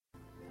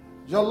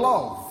your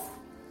love,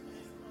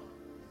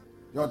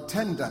 your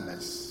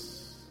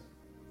tenderness,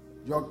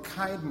 your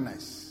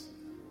kindness,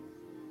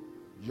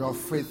 your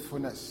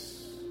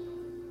faithfulness.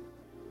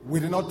 We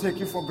do not take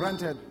you for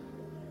granted.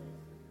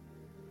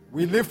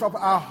 We lift up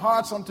our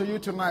hearts unto you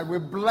tonight. We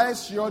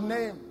bless your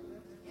name.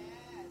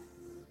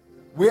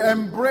 We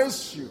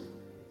embrace you.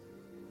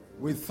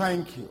 We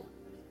thank you.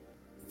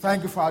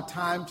 Thank you for our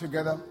time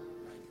together.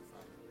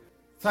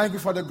 Thank you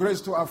for the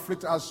grace to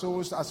afflict our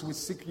souls as we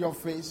seek your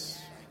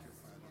face.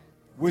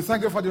 We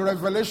thank you for the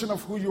revelation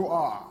of who you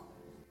are.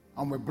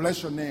 And we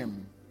bless your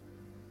name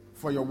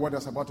for your word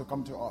that's about to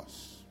come to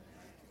us.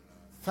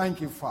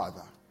 Thank you,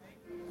 Father.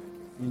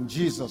 In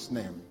Jesus'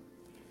 name.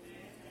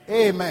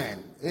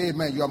 Amen.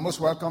 Amen. You are most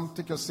welcome.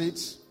 Take your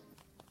seats.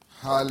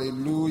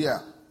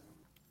 Hallelujah.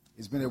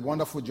 It's been a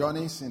wonderful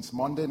journey since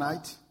Monday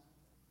night.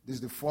 This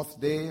is the fourth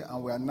day,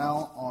 and we are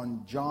now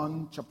on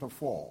John chapter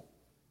 4.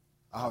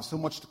 I have so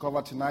much to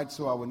cover tonight,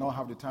 so I will not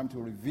have the time to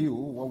review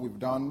what we've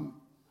done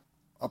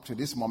up to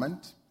this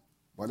moment.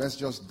 But let's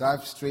just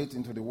dive straight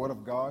into the Word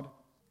of God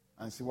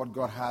and see what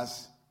God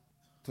has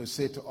to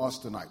say to us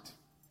tonight.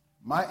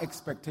 My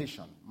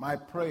expectation, my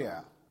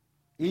prayer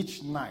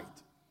each night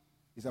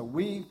is that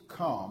we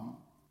come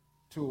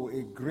to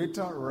a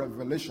greater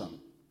revelation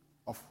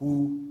of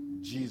who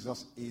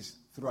Jesus is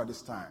throughout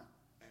this time.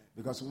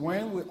 Because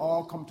when we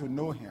all come to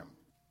know him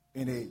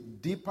in a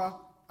deeper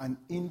and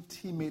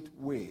intimate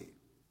way,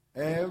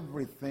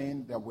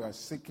 everything that we are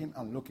seeking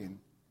and looking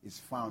is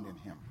found in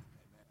him.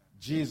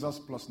 Jesus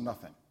plus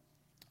nothing.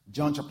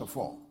 John chapter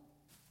 4.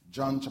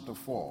 John chapter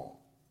 4,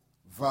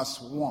 verse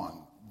 1.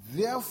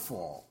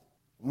 Therefore,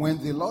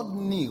 when the Lord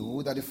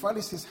knew that the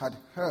Pharisees had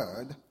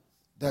heard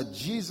that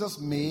Jesus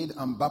made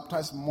and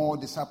baptized more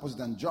disciples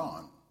than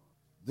John,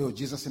 though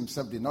Jesus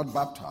himself did not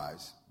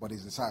baptize, but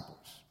his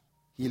disciples,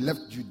 he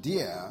left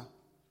Judea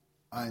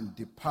and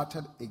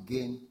departed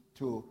again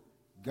to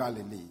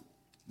Galilee.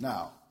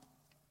 Now,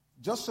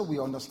 just so we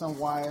understand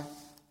why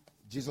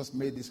Jesus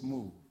made this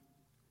move,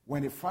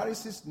 when the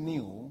Pharisees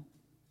knew,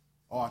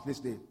 or at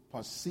least they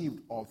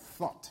perceived or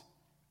thought,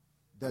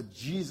 that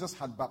Jesus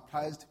had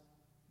baptized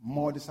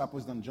more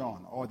disciples than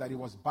John, or that he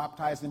was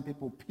baptizing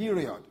people,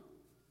 period,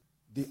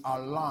 the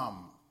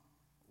alarm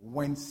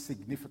went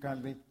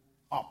significantly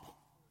up.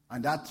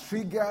 And that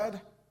triggered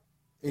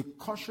a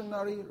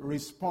cautionary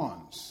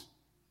response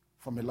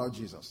from the Lord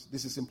Jesus.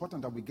 This is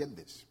important that we get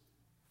this.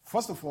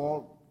 First of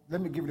all,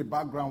 let me give you the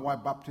background why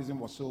baptism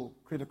was so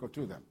critical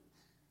to them.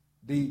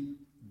 The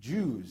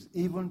Jews,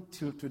 even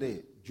till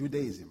today,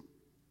 Judaism,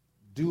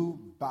 do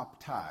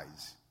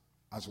baptize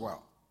as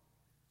well.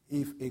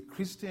 If a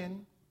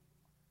Christian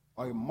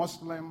or a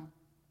Muslim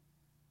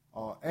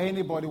or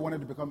anybody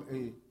wanted to become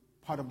a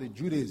part of the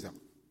Judaism,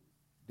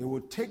 they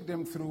would take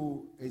them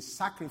through a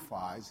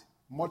sacrifice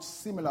much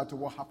similar to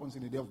what happens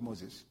in the day of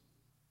Moses,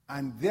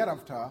 and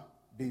thereafter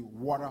be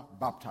water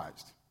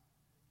baptized.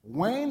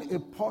 When a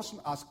person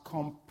has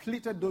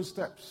completed those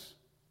steps,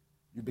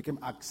 you become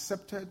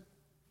accepted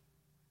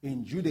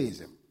in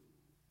Judaism.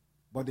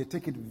 But they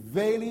take it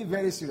very,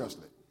 very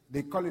seriously.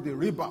 They call it a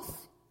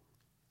rebirth.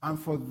 And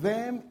for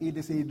them, it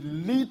is a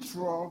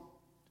literal,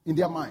 in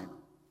their mind,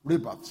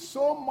 rebirth.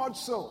 So much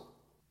so,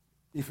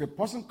 if a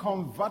person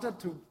converted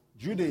to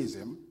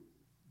Judaism,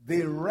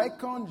 they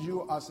reckon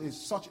you as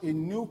such a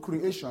new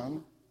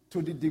creation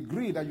to the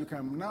degree that you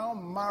can now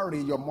marry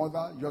your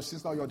mother, your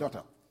sister, or your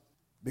daughter.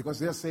 Because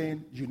they're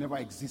saying you never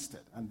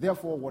existed. And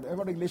therefore,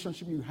 whatever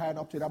relationship you had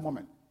up to that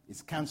moment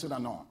is cancelled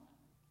and on.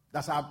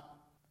 That's how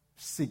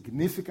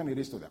significant it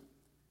is to them.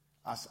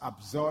 As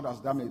absurd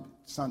as that may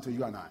sound to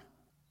you and I.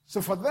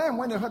 So for them,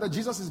 when they heard that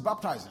Jesus is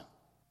baptizing,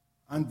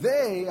 and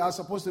they are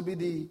supposed to be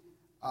the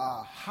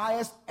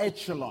highest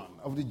echelon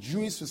of the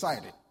Jewish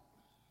society,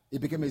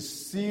 it became a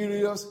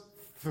serious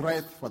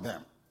threat for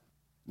them.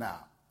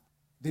 Now,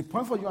 the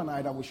point for you and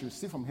I that we should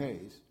see from here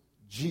is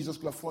Jesus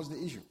could have forced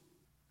the issue.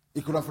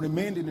 He could have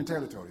remained in the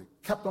territory,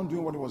 kept on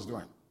doing what he was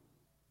doing.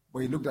 But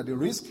he looked at the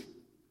risk,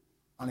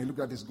 and he looked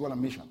at his goal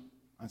and mission,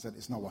 and said,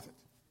 it's not worth it.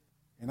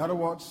 In other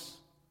words,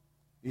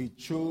 he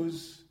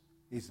chose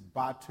his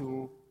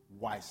battle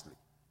wisely.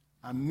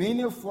 And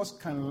many of us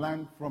can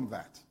learn from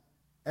that.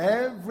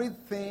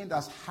 Everything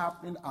that's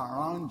happening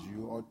around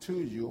you or to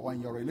you or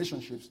in your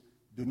relationships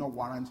do not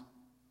warrant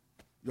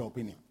your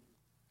opinion.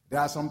 There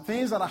are some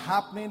things that are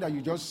happening that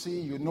you just see,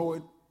 you know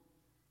it,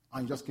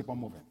 and you just keep on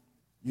moving.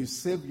 You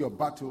save your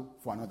battle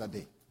for another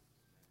day.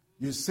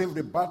 You save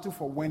the battle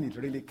for when it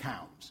really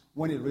counts,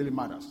 when it really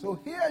matters.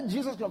 So here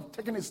Jesus could have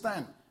taken his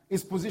stand,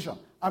 his position.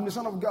 I'm the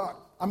Son of God.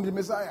 I'm the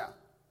Messiah.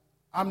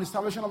 I'm the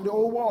salvation of the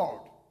whole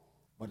world.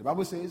 But the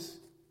Bible says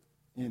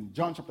in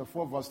John chapter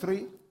 4 verse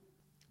 3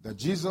 that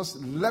Jesus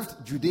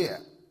left Judea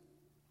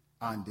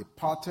and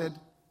departed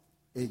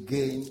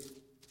again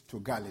to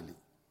Galilee.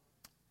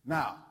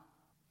 Now,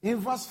 in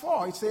verse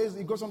 4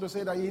 it goes on to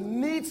say that he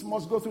needs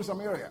must go through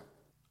some area.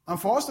 And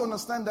for us to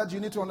understand that, you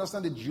need to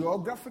understand the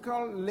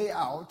geographical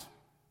layout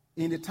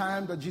in the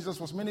time that Jesus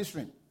was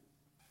ministering.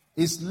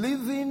 He's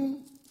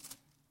leaving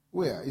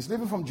where? He's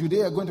leaving from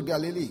Judea going to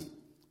Galilee.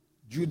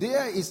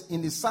 Judea is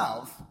in the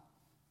south,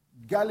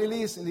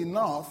 Galilee is in the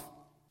north.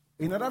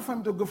 In order for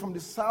him to go from the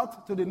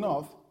south to the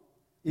north,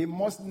 he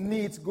must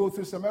needs go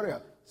through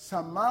Samaria.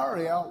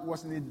 Samaria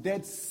was in the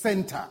dead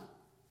center.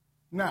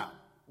 Now,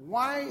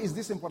 why is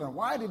this important?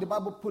 Why did the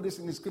Bible put this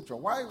in the scripture?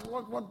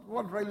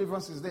 What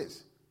relevance is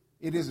this?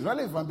 It is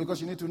relevant because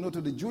you need to know,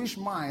 to the Jewish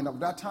mind of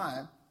that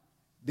time,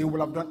 they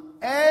would have done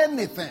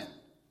anything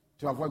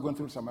to avoid going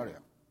through Samaria.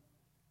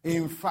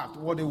 In fact,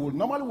 what they would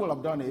normally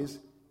have done is,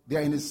 they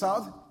are in the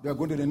south, they are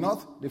going to the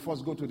north, they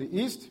first go to the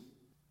east,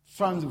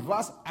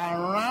 transverse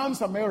around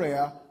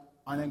Samaria,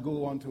 and then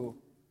go on to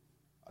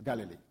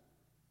Galilee.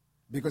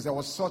 Because there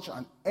was such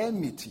an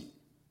enmity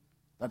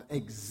that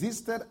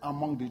existed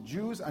among the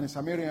Jews and the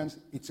Samaritans,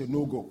 it's a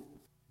no-go.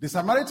 The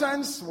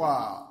Samaritans were,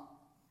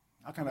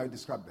 how can I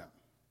describe them?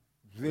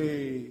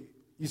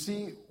 You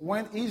see,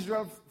 when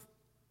Israel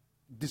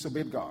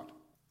disobeyed God,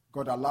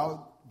 God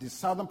allowed the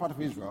southern part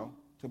of Israel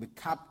to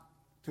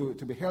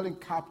be held in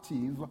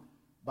captive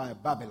by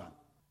Babylon,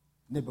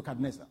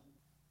 Nebuchadnezzar.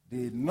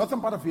 The northern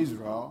part of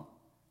Israel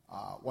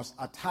was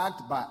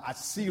attacked by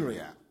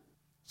Assyria.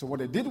 So what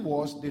they did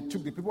was, they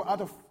took the people out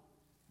of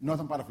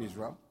northern part of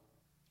Israel,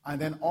 and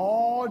then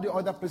all the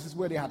other places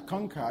where they had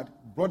conquered,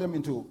 brought them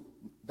into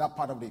that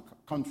part of the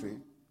country,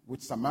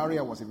 which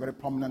Samaria was a very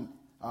prominent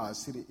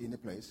city in the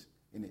place,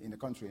 in the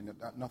country, in the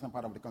northern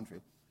part of the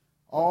country.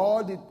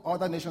 All the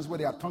other nations where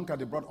they had conquered,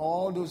 they brought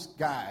all those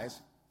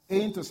guys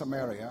into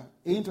Samaria,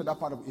 into that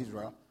part of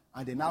Israel,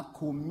 and they now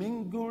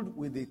commingled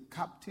with the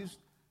captives,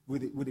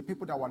 with the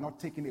people that were not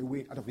taken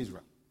away out of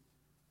Israel.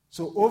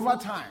 So over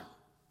time,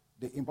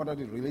 they imported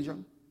the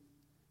religion,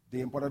 they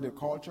imported the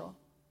culture,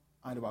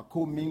 and they were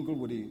commingled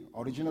with the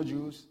original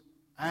Jews.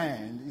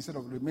 And instead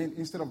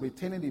of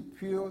retaining the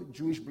pure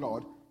Jewish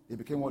blood, they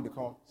became what they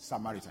call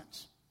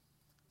Samaritans.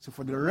 So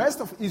for the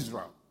rest of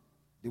Israel,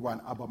 they were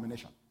an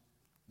abomination.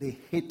 They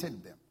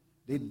hated them.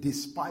 They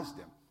despised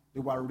them. They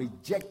were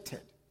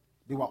rejected.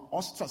 They were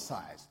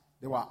ostracized.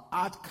 They were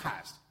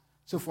outcast.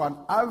 So for an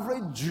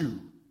average Jew,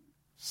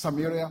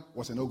 Samaria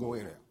was a no-go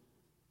area.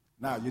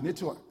 Now, you need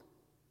to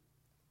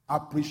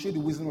appreciate the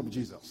wisdom of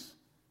Jesus.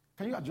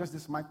 Can you address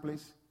this mic,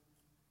 please?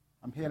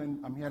 I'm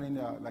hearing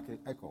like an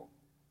echo.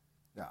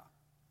 Yeah.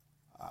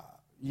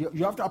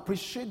 You have to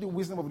appreciate the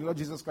wisdom of the Lord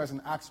Jesus Christ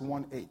in Acts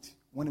 1:8,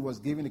 when he was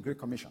given the Great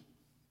Commission.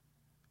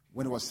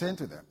 When he was saying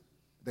to them,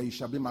 that you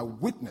shall be my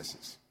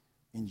witnesses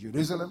in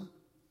Jerusalem,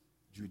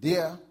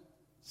 Judea,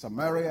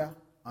 Samaria,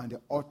 and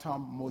the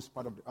uttermost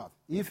part of the earth.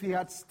 If he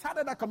had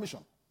started that commission,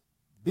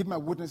 be my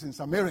witness in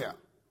Samaria,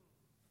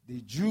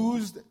 the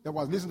Jews that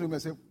was listening to him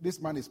and said, this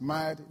man is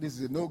mad, this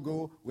is a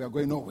no-go, we are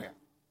going nowhere.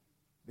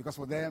 Because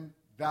for them,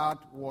 that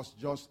was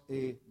just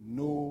a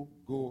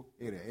no-go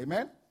area.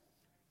 Amen?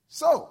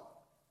 So,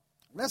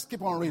 let's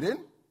keep on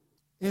reading.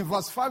 In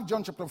verse 5,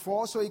 John chapter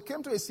 4, so he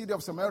came to a city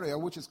of Samaria,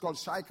 which is called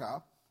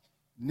Sychar,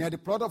 near the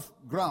plot of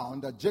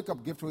ground that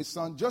Jacob gave to his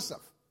son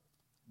Joseph.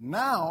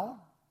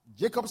 Now,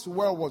 Jacob's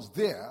well was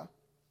there.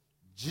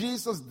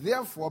 Jesus,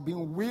 therefore,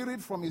 being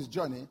wearied from his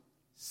journey,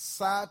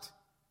 sat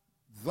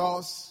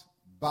thus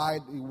by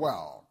the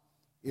well.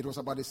 It was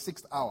about the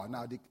 6th hour.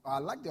 Now, I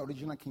like the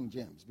original King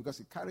James because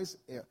it carries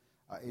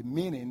a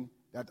meaning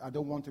that I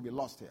don't want to be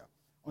lost here.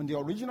 On the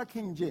original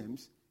King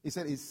James, it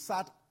said he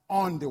sat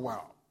on the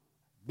well.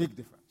 Big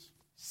difference.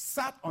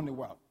 Sat on the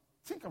well.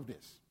 Think of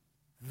this.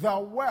 The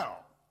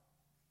well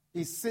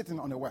is sitting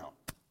on a well.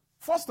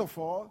 First of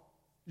all,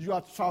 you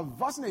are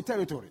traversing a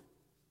territory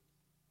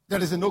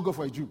that is a no-go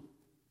for a Jew.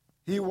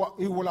 He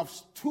will have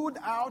stood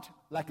out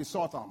like a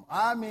sore thumb.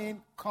 I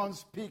mean,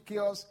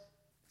 conspicuous.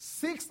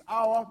 6th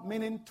hour,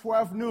 meaning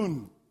 12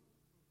 noon.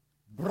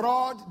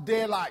 Broad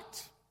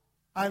daylight.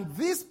 And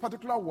this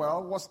particular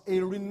well was a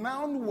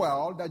renowned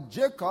well that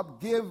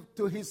Jacob gave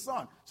to his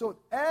son. So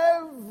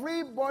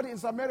everybody in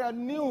Samaria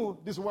knew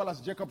this well as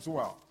Jacob's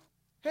well.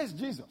 Here's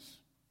Jesus.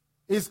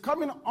 He's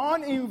coming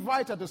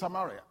uninvited to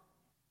Samaria.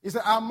 He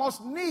said, I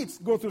must needs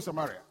go through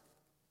Samaria.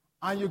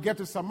 And you get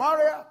to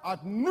Samaria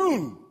at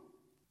noon.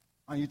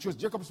 And you chose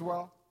Jacob's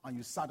well and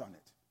you sat on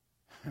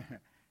it.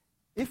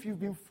 If you've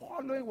been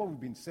following what we've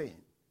been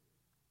saying,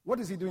 what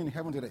is he doing in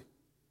heaven today?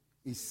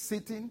 He's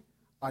sitting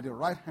at the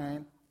right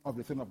hand of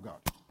the throne of God.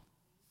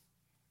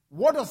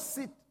 What does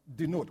sit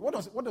denote? What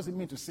does it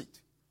mean to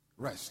sit?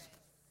 Rest.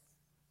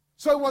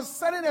 So he was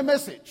sending a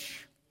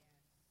message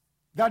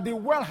that the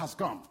well has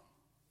come.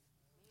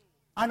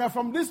 And that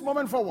from this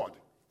moment forward,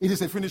 it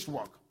is a finished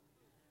work.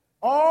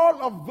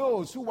 All of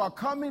those who were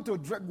coming to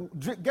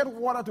get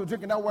water to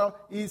drink in that well,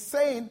 he's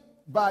saying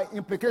by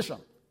implication,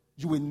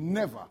 you will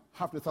never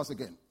have to thirst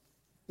again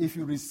if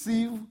you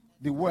receive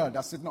the well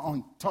that's sitting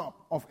on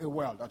top of a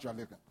well that you are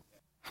living.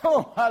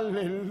 Oh,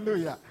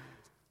 hallelujah.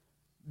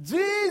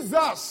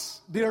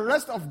 Jesus, the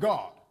rest of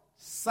God,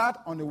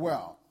 sat on the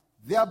well,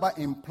 thereby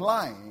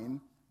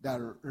implying that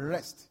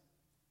rest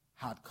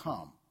had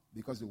come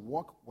because the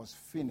work was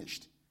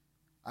finished.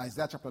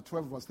 Isaiah chapter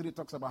 12 verse 3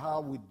 talks about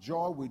how with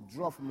joy we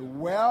draw from the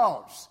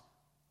wells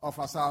of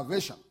our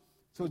salvation.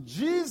 So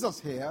Jesus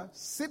here,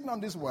 sitting on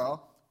this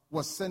well,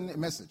 was sending a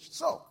message.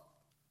 So,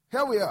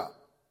 Here we are,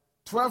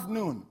 12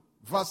 noon,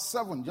 verse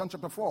 7, John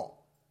chapter 4.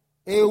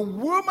 A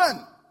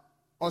woman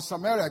of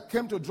Samaria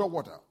came to draw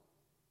water.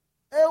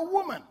 A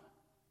woman.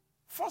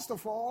 First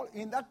of all,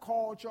 in that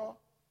culture,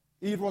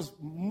 it was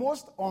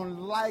most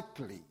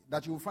unlikely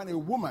that you will find a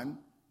woman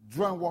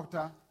drawing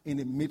water in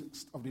the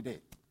midst of the day.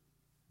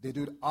 They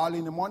do it early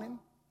in the morning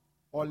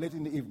or late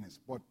in the evenings,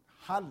 but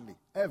hardly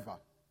ever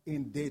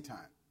in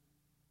daytime.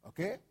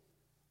 Okay?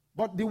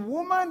 But the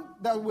woman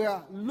that we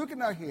are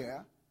looking at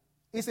here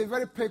is a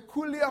very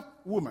peculiar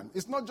woman.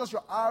 It's not just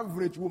your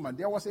average woman.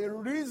 There was a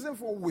reason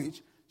for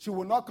which she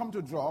would not come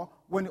to draw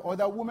when the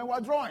other women were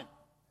drawing.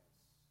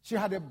 She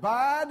had a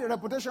bad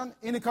reputation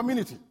in the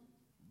community.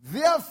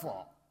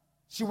 Therefore,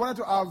 she wanted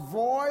to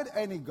avoid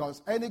any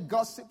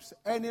gossips,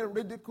 any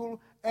ridicule,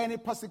 any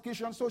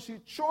persecution. So she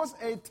chose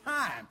a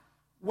time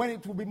when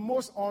it would be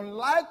most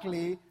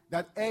unlikely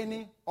that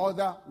any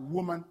other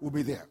woman would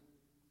be there.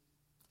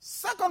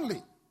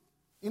 Secondly,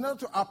 in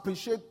order to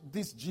appreciate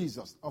this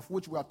Jesus of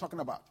which we are talking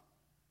about,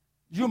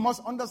 you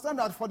must understand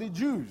that for the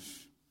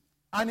Jews,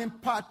 and in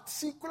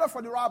particular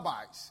for the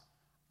rabbis,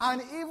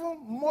 and even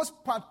most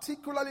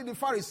particularly the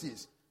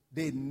Pharisees,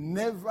 they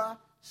never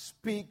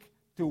speak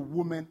to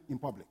women in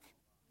public.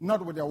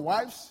 Not with their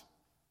wives,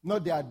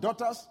 not their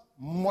daughters,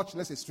 much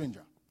less a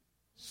stranger.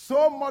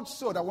 So much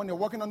so that when they're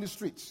walking on the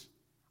streets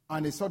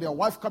and they saw their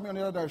wife coming on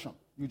the other direction,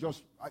 you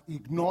just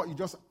ignore, you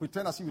just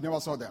pretend as if you never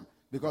saw them.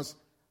 Because,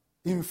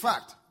 in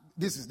fact,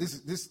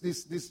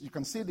 this you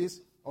can see this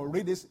or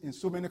read this in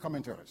so many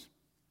commentaries.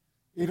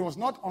 It was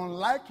not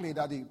unlikely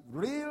that the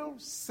real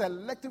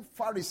selective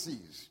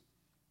Pharisees,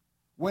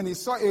 when he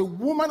saw a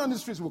woman on the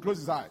streets, would close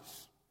his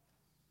eyes.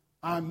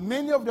 And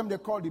many of them they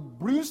call the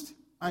bruised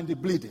and the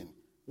bleeding.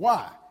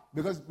 Why?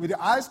 Because with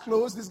the eyes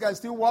closed, this guy is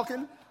still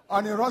walking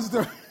and he runs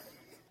to...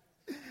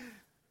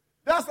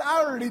 That's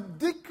how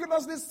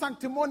ridiculously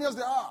sanctimonious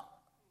they are.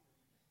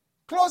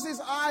 Close his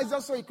eyes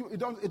just so he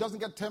doesn't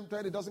get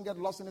tempted, he doesn't get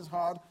lost in his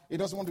heart, he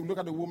doesn't want to look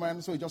at the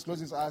woman, so he just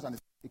closes his eyes and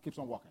he keeps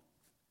on walking.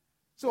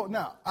 So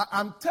now,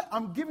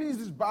 I'm giving you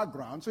this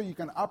background so you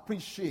can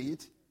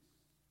appreciate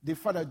the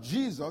fact that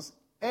Jesus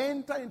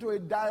entered into a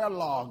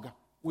dialogue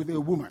with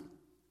a woman.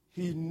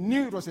 He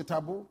knew it was a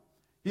taboo.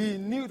 He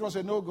knew it was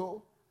a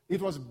no-go.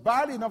 It was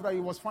bad enough that he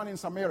was found in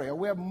Samaria,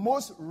 where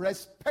most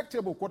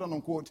respectable,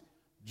 quote-unquote,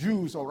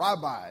 Jews or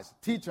rabbis,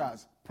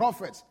 teachers,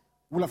 prophets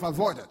will have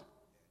avoided.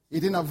 He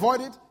didn't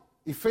avoid it.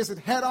 He faced it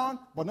head-on,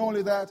 but not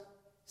only that,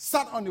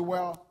 sat on the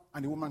well,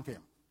 and the woman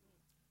came.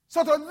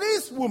 So to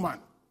this woman,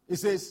 he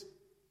says,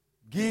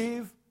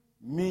 give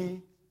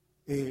me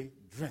a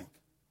drink.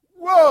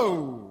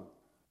 Whoa!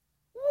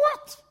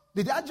 What?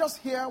 Did I just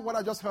hear what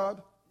I just heard?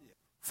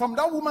 From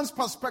that woman's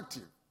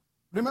perspective,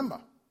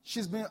 remember,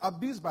 she's been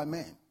abused by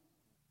men.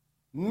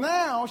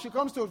 Now she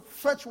comes to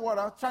fetch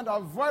water, trying to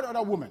avoid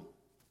other women.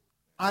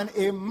 And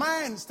a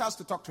man starts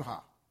to talk to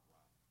her.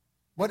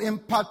 But in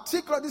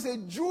particular, this is a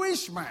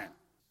Jewish man.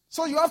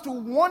 So you have to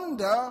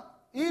wonder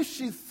if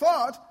she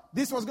thought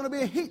this was going to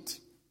be a hit.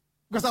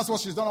 Because that's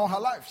what she's done all her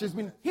life. She's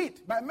been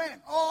hit by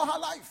men all her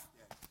life.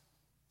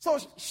 So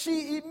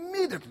she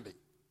immediately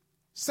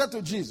said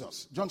to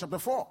Jesus, John chapter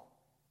 4,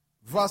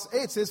 verse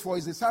 8 says, for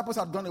his disciples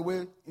had gone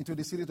away into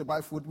the city to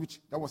buy food,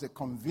 which that was a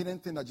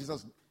convenient thing that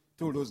Jesus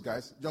told those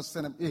guys. Just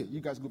send them, hey, you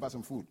guys go buy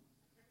some food.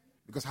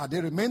 Because had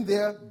they remained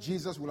there,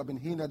 Jesus would have been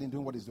hindered in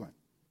doing what he's doing.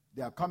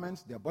 Their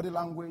comments, their body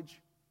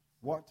language.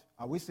 What?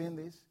 Are we saying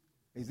this?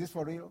 Is this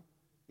for real?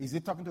 Is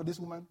he talking to this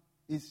woman?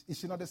 Is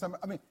she not the same?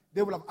 I mean,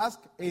 they would have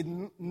asked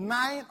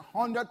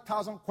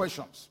 900,000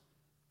 questions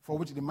for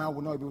which the man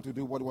would not be able to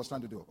do what he was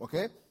trying to do.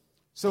 Okay?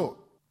 So,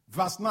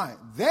 verse 9.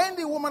 Then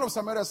the woman of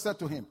Samaria said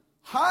to him,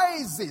 how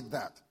is it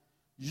that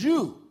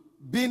you,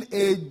 being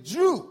a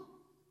Jew,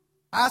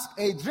 ask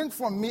a drink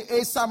from me,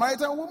 a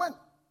Samaritan woman?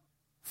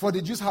 For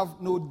the Jews have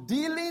no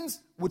dealings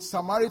with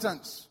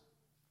Samaritans.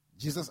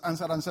 Jesus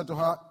answered and said to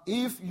her,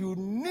 if you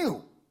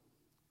knew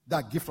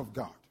that gift of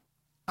God,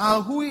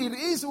 and who it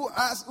is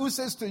who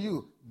says to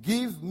you,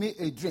 give me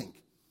a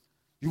drink,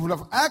 you will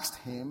have asked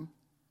him,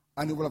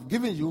 and he will have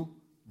given you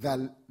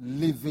the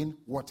living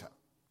water.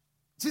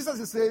 Jesus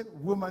is saying,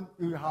 woman,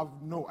 you have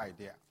no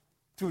idea.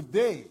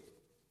 Today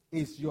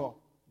is your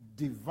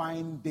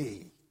divine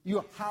day.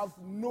 You have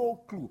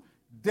no clue.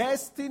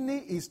 Destiny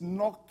is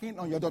knocking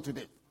on your door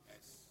today.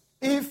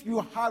 If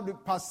you have the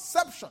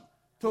perception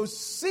to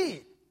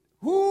see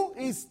who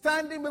is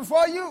standing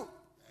before you.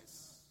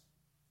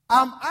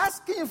 I'm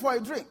asking you for a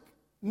drink,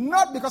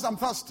 not because I'm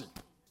thirsty,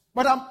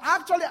 but I'm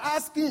actually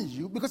asking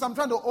you because I'm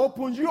trying to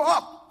open you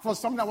up for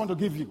something I want to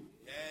give you.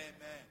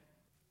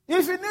 Amen.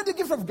 If you need the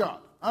gift of God,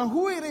 and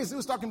who it is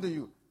who's talking to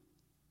you,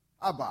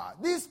 Abba,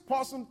 this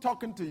person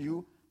talking to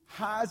you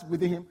has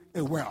within him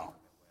a well,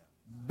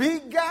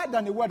 bigger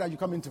than the well that you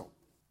come into.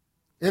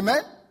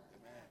 Amen? Amen.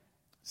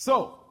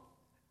 So,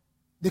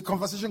 the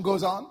conversation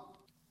goes on.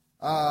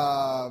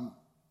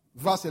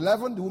 Verse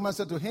 11, the woman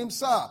said to him,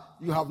 sir,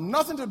 you have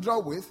nothing to draw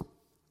with,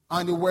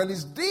 and the well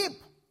is deep.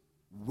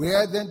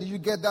 Where then do you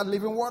get that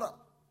living water?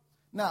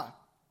 Now,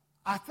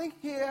 I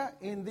think here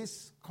in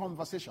this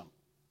conversation,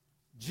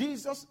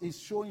 Jesus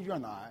is showing you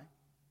and I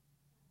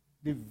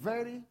the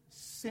very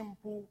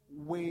simple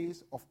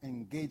ways of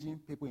engaging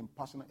people in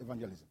personal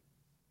evangelism.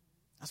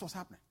 That's what's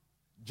happening.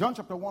 John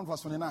chapter 1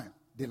 verse 29,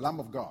 the Lamb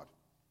of God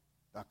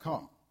that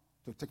come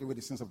to take away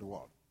the sins of the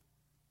world.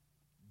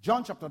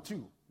 John chapter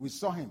 2, we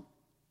saw him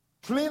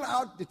clean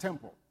out the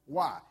temple.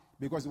 Why?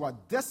 Because they were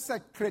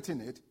desecrating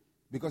it,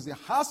 because the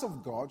house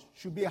of God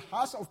should be a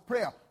house of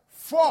prayer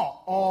for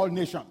all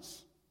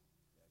nations.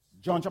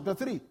 John chapter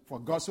 3, for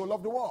God so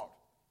loved the world,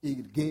 he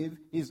gave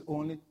his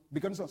only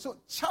begotten Son. So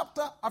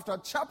chapter after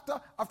chapter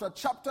after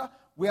chapter,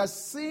 we are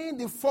seeing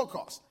the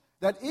focus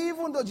that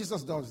even though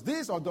Jesus does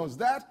this or does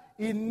that,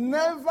 he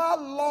never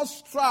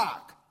lost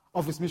track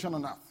of his mission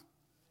on earth.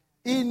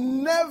 He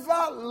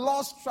never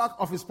lost track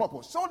of his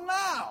purpose. So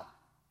now,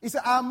 he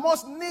said, I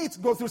must needs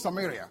go through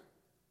Samaria.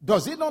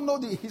 Does he not know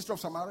the history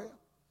of Samaria?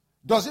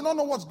 Does he not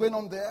know what's going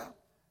on there?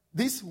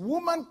 This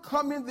woman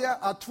coming there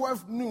at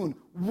 12 noon,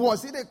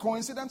 was it a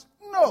coincidence?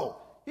 No.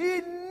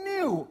 He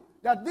knew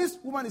that this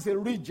woman is a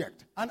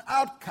reject, an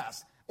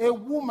outcast, a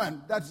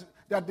woman that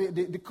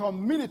the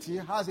community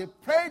has a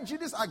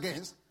prejudice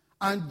against,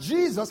 and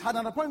Jesus had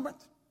an appointment,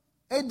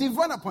 a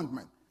divine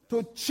appointment,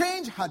 to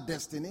change her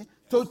destiny,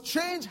 to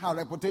change her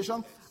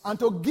reputation, and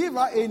to give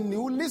her a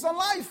new lease on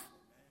life.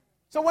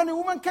 So when the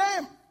woman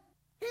came,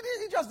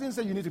 he just didn't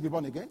say, you need to be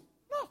born again.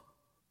 No.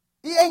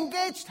 He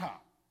engaged her.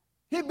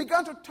 He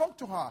began to talk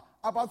to her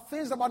about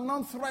things that were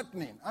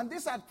non-threatening. And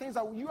these are things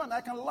that you and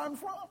I can learn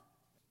from.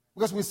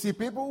 Because we see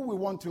people, we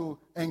want to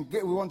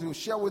engage, we want to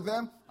share with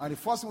them, and the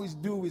first thing we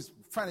do is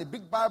find a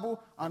big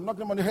Bible and knock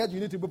them on the head, you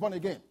need to be born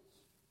again.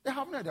 They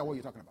have no idea what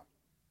you're talking about.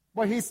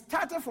 But he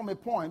started from a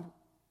point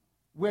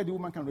where the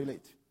woman can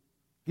relate.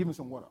 Give me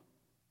some water.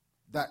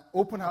 That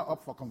opened her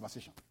up for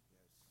conversation.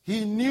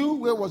 He knew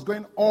where it was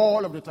going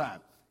all of the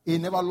time. He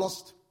never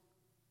lost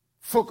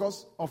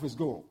focus of his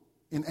goal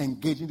in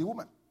engaging the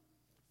woman.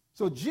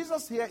 So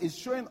Jesus here is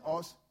showing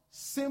us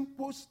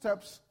simple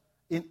steps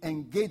in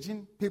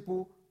engaging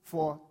people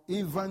for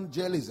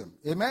evangelism.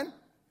 Amen?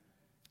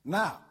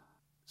 Now,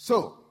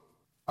 so,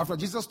 after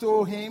Jesus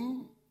told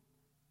him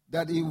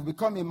that he will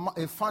become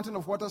a fountain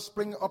of water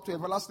springing up to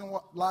everlasting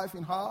life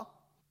in her.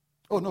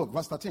 Oh no,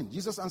 verse 13.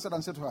 Jesus answered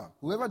and said to her,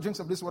 whoever drinks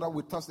of this water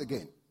will thirst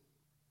again.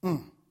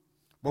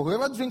 But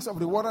whoever drinks of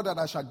the water that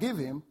I shall give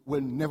him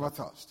will never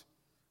thirst.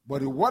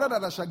 But the water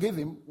that I shall give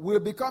him will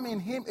become in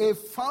him a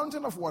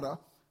fountain of water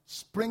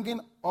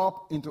springing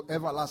up into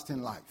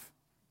everlasting life.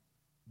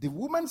 The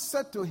woman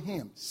said to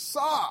him, Sir,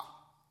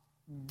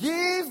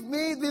 give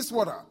me this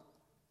water,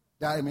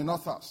 that I may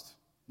not thirst,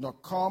 nor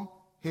come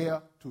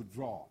here to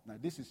draw. Now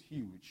this is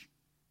huge.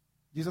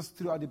 Jesus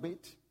threw out the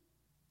bait,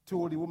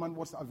 told the woman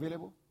what's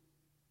available,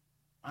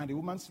 and the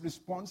woman's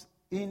response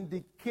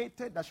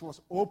indicated that she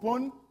was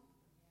open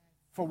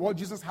for what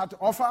Jesus had to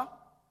offer.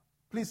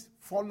 Please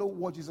follow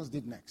what Jesus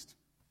did next.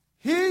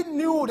 He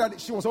knew that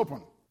she was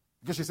open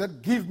because she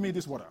said, give me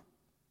this water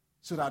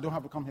so that I don't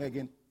have to come here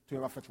again to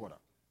ever fetch water.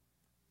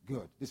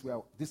 Good. This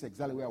is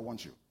exactly where I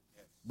want you.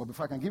 Yes. But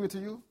before I can give it to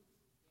you,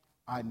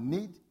 I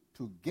need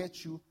to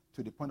get you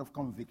to the point of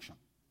conviction.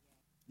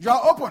 You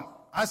are open.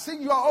 I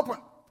see you are open.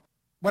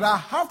 But I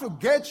have to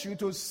get you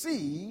to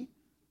see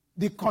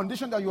the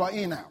condition that you are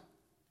in now.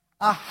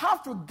 I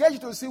have to get you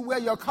to see where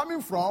you're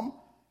coming from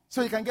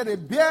so you can get a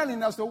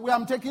bearing as to where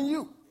I'm taking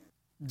you.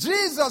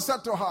 Jesus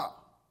said to her,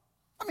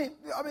 I mean,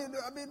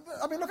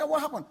 look at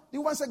what happened. The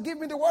woman said, give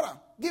me the water.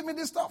 Give me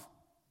this stuff.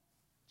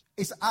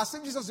 It's as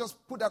if Jesus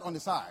just put that on the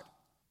side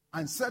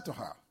and said to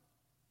her,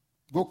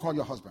 go call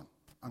your husband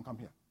and come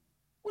here.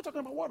 We're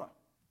talking about water.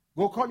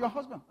 Go call your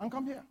husband and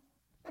come here.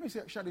 Let me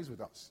share this with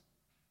us.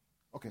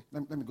 Okay,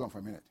 let me go on for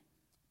a minute.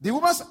 The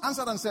woman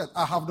answered and said,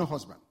 I have no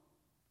husband.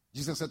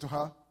 Jesus said to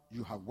her,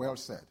 you have well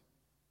said,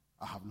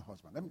 I have no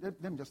husband.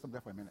 Let me just stop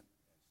there for a minute.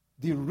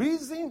 The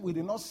reason we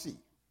do not see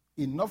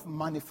enough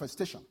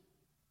manifestation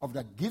of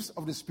the gifts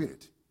of the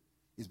Spirit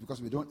is because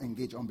we don't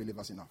engage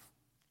unbelievers enough.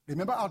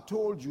 Remember I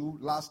told you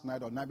last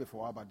night or night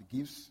before about the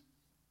gifts,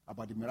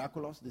 about the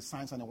miraculous, the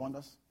signs and the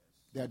wonders?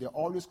 They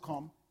always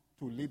come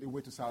to lead the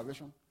way to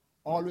salvation,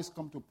 always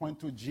come to point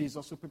to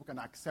Jesus so people can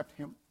accept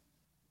him.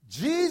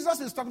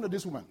 Jesus is talking to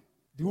this woman.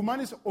 The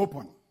woman is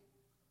open.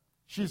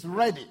 She's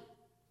ready.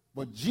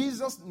 But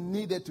Jesus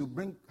needed to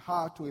bring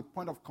her to a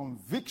point of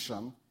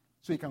conviction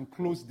so he can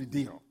close the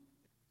deal.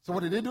 So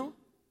what did he do?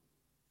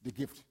 The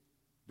gift,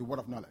 the word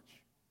of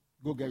knowledge.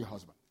 Go get your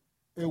husband.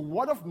 A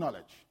word of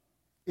knowledge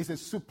is a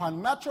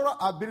supernatural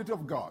ability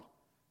of God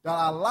that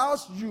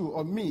allows you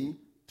or me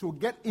to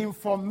get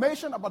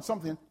information about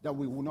something that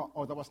we will not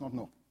otherwise not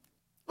know.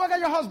 Go get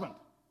your husband.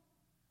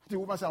 The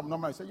woman said, I'm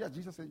not married. Said, yeah,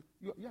 Jesus said,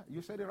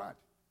 you said it right.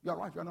 You're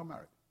right, you're not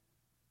married.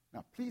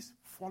 Now, please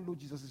follow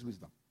Jesus'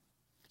 wisdom.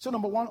 So,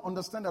 number one,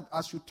 understand that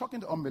as you're talking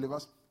to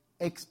unbelievers,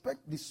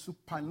 expect the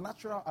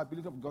supernatural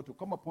ability of God to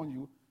come upon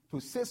you to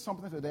say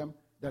something to them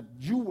that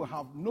you will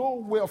have no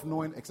way of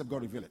knowing except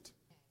God reveal it.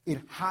 It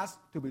has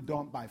to be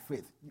done by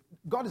faith.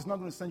 God is not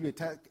going to send you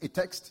a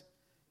text.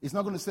 He's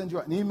not going to send you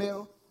an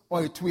email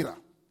or a Twitter.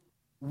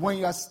 When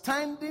you are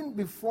standing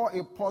before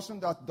a person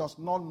that does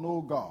not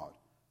know God,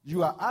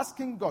 you are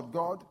asking God,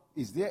 God,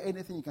 is there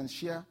anything you can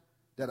share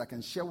that I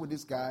can share with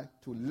this guy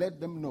to let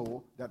them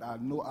know that I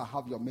know I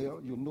have your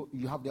mail, you know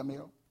you have their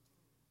mail?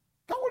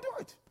 God will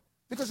do it.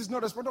 Because he's not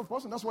a respecter of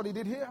person. That's what he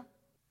did here.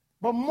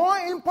 But more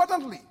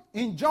importantly,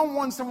 in John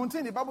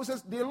 1:17, the Bible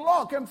says the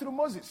law came through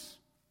Moses.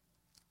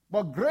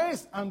 But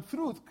grace and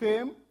truth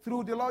came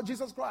through the Lord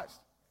Jesus Christ.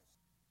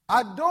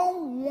 I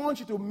don't want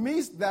you to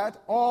miss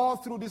that all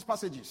through these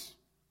passages,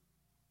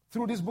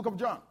 through this book of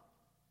John.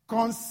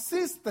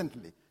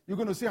 Consistently, you're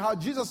going to see how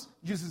Jesus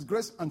uses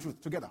grace and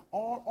truth together,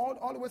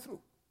 all the way through.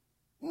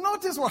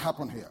 Notice what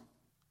happened here.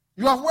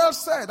 You have well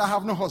said, I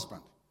have no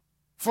husband.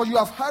 For you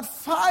have had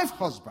 5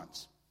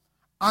 husbands,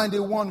 and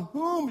the one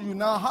whom you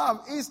now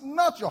have is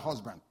not your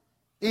husband.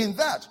 In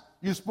that,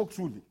 you spoke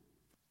truly.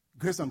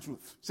 Grace and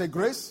truth. Say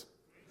grace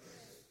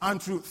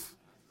and truth.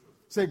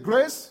 Say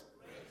grace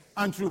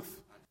and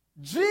truth.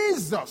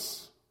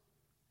 Jesus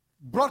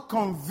brought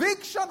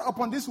conviction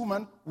upon this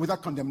woman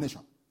without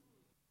condemnation.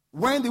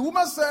 When the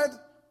woman said,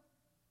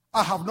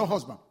 I have no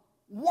husband,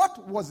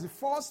 what was the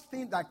first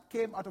thing that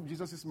came out of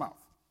Jesus'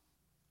 mouth?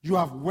 You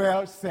have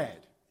well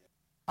said.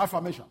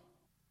 Affirmation,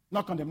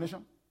 not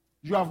condemnation.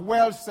 You have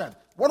well said.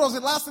 What was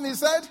the last thing he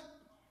said?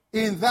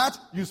 In that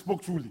you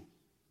spoke truly.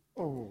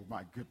 Oh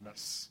my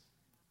goodness.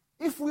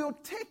 If we'll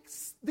take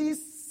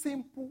these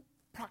simple,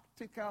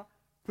 practical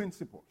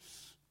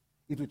principles,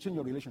 it will change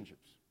your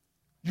relationships.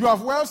 You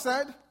have well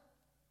said,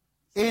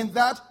 in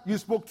that you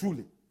spoke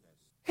truly.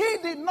 He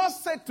did not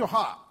say to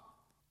her,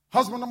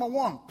 husband number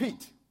 1,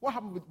 Pete. What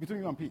happened between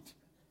you and Pete?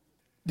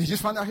 Did you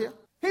find out here?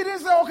 He didn't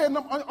say, okay,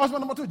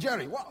 husband number 2,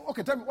 Jerry.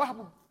 Okay, tell me, what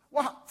happened?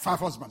 5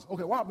 husbands.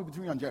 Okay, what happened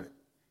between you and Jerry?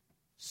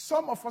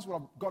 Some of us would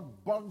have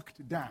got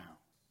bogged down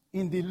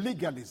in the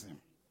legalism,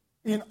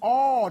 in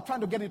all trying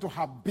to get into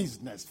her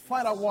business,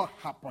 find out what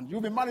happened.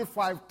 You've been married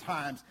 5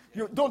 times.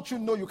 Don't you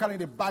know you carry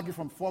the baggage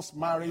from first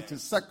marriage to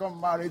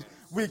second marriage?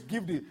 We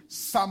give the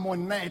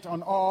sermonette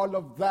on all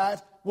of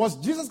that. Was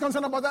Jesus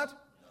concerned about that?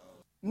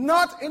 No.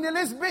 Not in the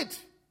least bit.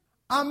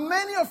 And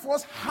many of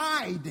us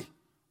hide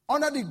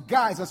under the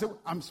guise and say,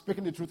 I'm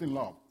speaking the truth in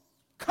love.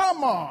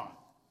 Come on.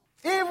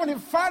 Even the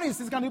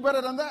Pharisees can do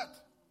better than that.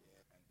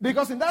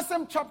 Because in that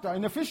same chapter,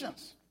 in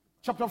Ephesians,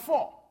 chapter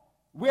 4,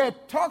 where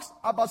it talks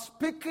about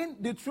speaking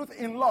the truth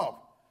in love,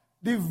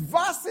 the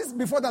verses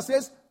before that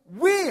says,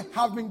 we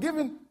have been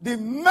given the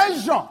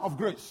measure of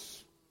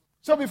grace.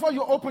 So before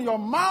you open your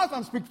mouth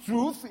and speak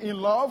truth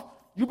in love,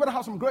 you better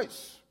have some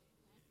grace.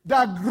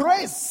 That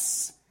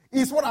grace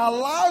is what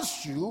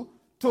allows you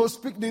to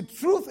speak the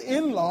truth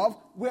in love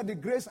where the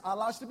grace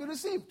allows to be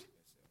received.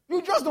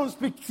 You just don't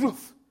speak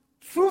truth.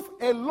 Truth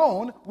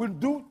alone will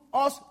do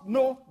us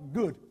no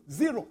good.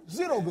 Zero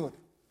good.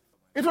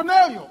 It will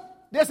nail you.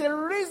 There's a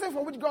reason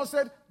for which God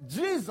said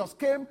Jesus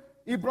came,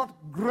 he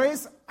brought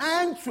grace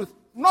and truth.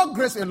 Not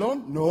grace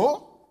alone,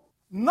 no.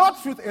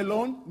 Not truth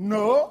alone,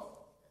 no.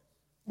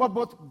 But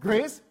both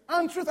grace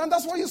and truth. And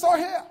that's what you saw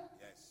here.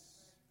 Yes.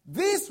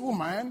 This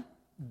woman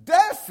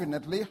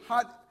definitely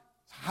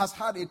has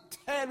had a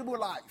terrible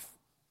life.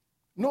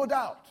 No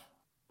doubt.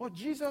 But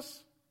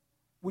Jesus,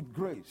 with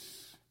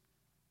grace,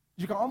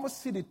 you can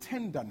almost see the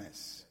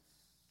tenderness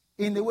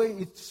in the way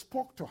it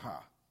spoke to her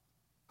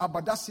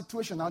about that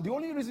situation. Now, the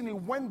only reason he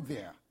went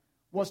there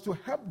was to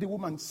help the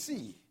woman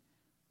see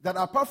that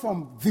apart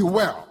from the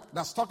well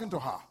that's talking to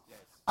her, yes,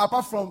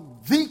 apart from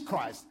the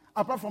Christ,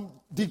 apart from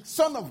the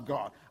Son of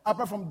God,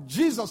 apart from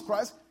Jesus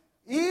Christ,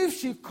 if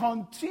she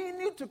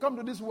continued to come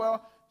to this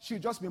well,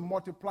 she'd just be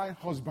multiplying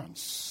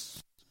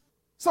husbands.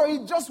 So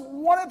he just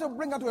wanted to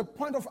bring her to a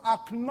point of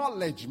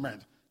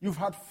acknowledgement. You've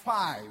had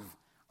 5.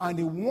 And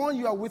the one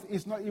you are with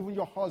is not even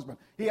your husband.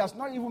 He has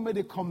not even made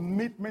a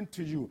commitment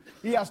to you.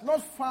 He has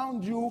not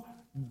found you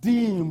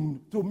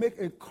deemed to make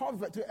a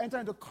covenant, to enter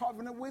into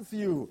covenant with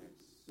you.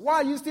 Why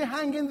are you still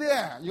hanging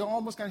there? You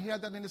almost can hear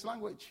that in his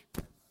language.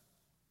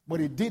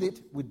 But he did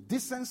it with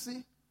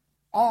decency,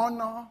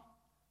 honor,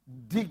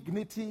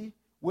 dignity,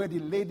 where the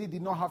lady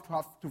did not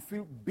have to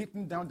feel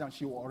beaten down than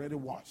she already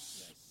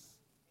was. Yes.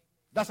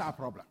 That's our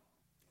problem.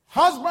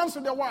 Husbands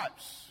to their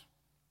wives.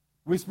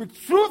 We speak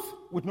truth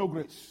with no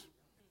grace.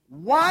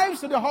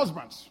 Wives to their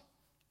husbands,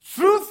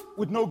 truth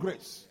with no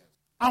grace.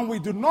 And we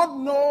do not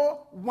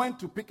know when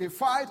to pick a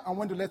fight and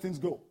when to let things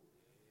go.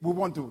 We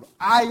want to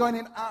iron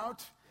it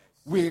out.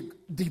 We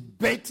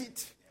debate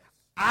it,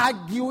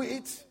 argue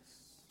it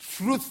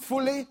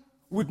truthfully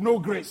with no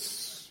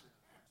grace.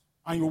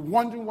 And you're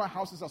wondering why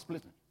houses are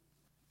splitting.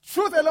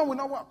 Truth alone will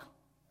not work.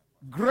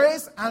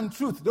 Grace and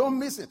truth, don't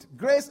miss it.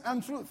 Grace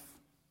and truth.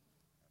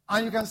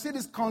 And you can see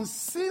this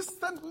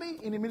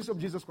consistently in the ministry of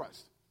Jesus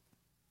Christ.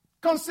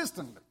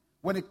 Consistently.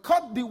 When he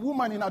caught the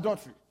woman in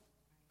adultery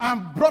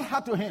and brought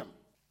her to him,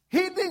 he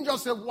didn't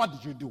just say, what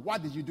did you do? Why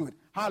did you do it?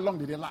 How long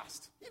did it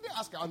last? He didn't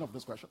ask any of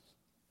those questions.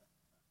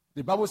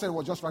 The Bible said it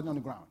was just writing on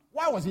the ground.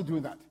 Why was he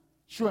doing that?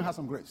 Showing her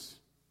some grace.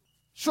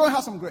 Showing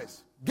her some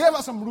grace. Gave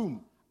her some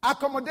room.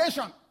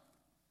 Accommodation.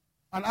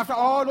 And after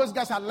all those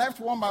guys had left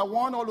one by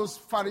one, all those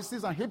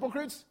Pharisees and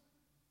hypocrites,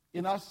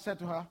 He now said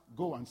to her,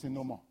 go and sin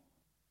no more.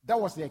 That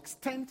was the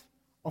extent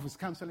of his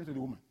counseling to the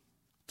woman.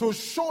 To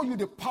show you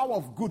the power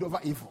of good over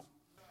evil.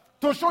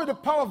 To show you the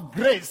power of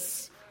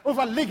grace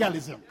over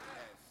legalism.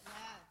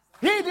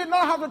 He did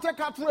not have to take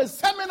her through a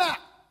seminar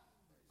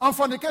on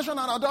fornication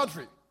and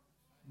adultery.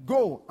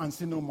 Go and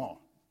sin no more.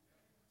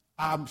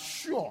 I'm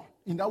sure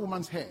in that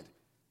woman's head,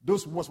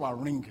 those words were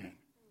ringing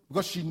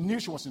because she knew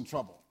she was in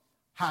trouble.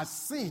 Her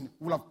sin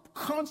would have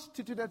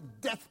constituted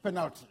death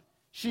penalty.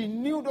 She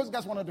knew those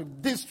guys wanted to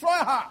destroy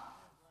her.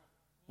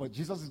 But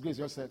Jesus' grace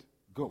just said,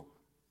 go,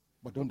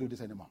 but don't do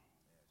this anymore.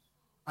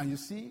 And you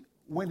see,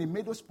 when he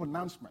made those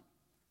pronouncements,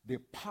 the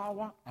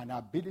power and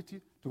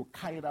ability to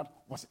carry it out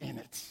was in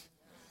it.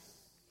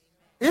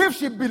 If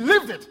she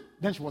believed it,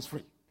 then she was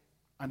free.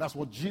 And that's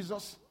what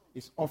Jesus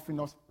is offering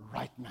us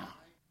right now.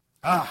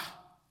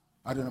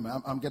 I don't know,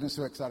 man. I'm getting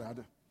so excited.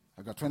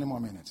 I got 20 more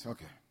minutes.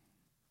 Okay.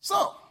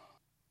 So,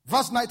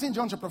 verse 19,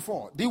 John chapter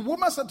 4. The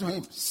woman said to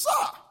him, Sir,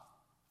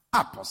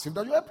 I perceive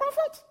that you're a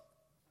prophet.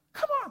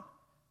 Come on.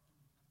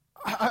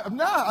 I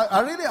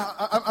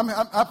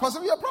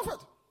perceive you're a prophet.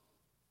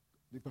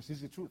 Because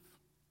it's the truth.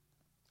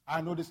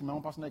 I know this in my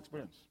own personal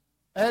experience.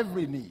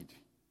 Every need,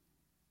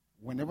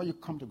 whenever you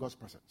come to God's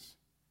presence,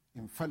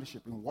 in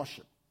fellowship, in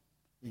worship,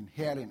 in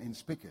hearing, in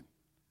speaking,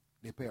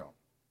 they pale.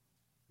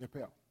 They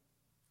pale.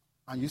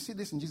 And you see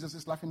this in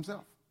Jesus' life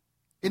himself.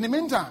 In the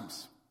meantime,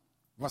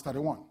 verse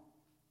 31,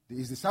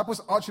 his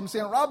disciples urged him,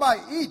 saying, Rabbi,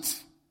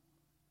 eat.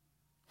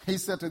 He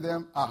said to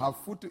them, I have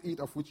food to eat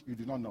of which you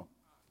do not know.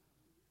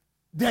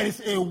 There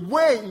is a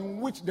way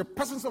in which the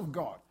presence of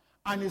God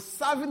and a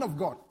serving of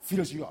God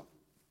fills you up.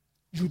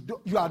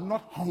 You are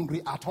not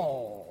hungry at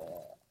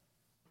all.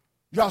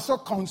 You are so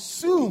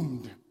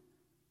consumed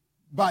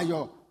by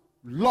your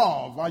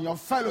love and your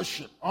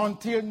fellowship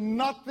until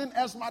nothing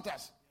else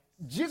matters.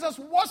 Jesus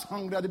was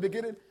hungry at the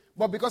beginning,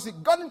 but because he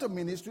got into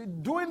ministry,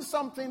 doing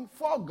something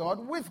for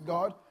God, with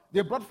God,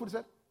 they brought food and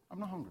said, I'm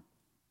not hungry.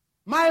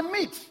 My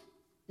meat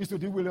is to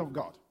do the will of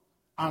God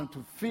and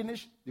to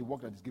finish the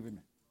work that is given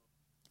me.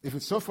 If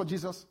it's so for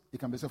Jesus, it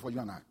can be so for you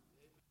and I.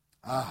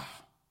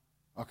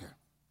 Okay.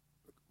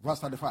 Verse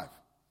 35.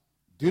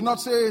 Do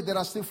not say there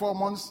are still 4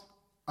 months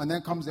and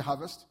then comes the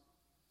harvest.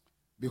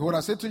 Behold,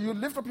 I say to you,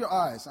 lift up your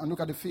eyes and look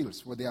at the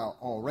fields, for they are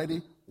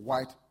already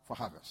white for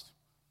harvest.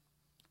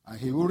 And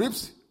he who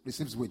reaps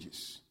receives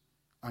wages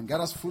and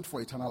gathers fruit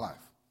for eternal life.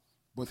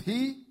 Both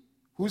he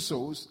who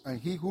sows and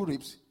he who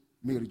reaps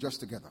may rejoice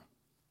together.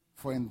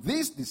 For in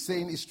this the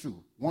saying is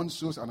true, one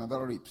sows and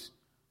another reaps.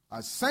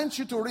 I sent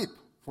you to reap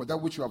for that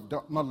which you have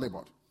not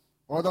labored.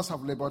 Others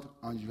have labored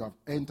and you have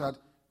entered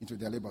into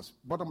their labors.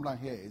 Bottom line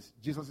here is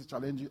Jesus is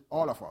challenging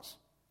all of us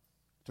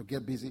to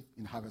get busy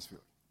in harvest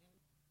field.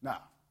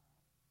 Now,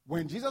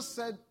 when Jesus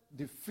said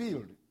the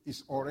field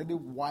is already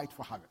white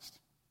for harvest,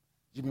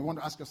 you may want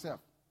to ask yourself,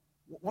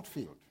 what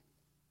field?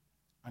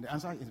 And the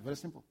answer is very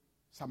simple.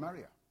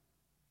 Samaria.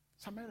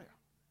 Samaria.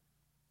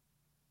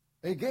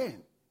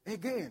 Again.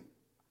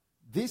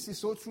 This is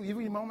so true.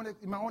 Even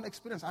in my own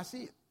experience, I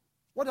see it.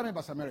 What do I mean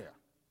by Samaria?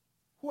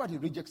 Who are the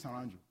rejects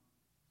around you?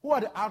 Who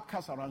are the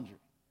outcasts around you?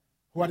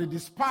 Who are the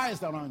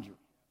despised around you?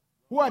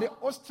 Who are the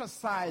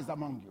ostracized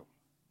among you?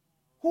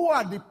 Who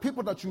are the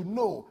people that you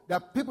know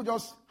that people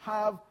just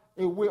have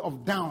a way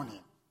of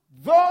downing?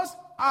 Those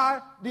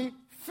are the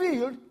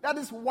field that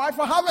is white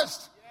for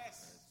harvest.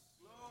 Yes.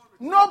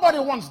 Nobody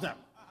wants them.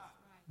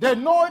 They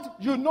know it,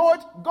 you know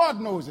it, God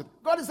knows it.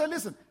 God is saying,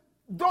 listen,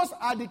 those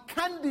are the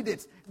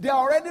candidates. They are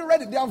already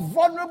ready. They are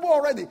vulnerable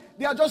already.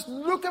 They are just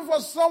looking for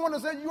someone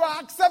to say, you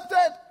are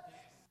accepted.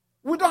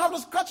 We don't have to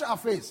scratch our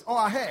face or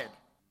our head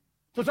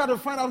to try to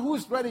find out who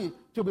is ready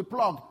to be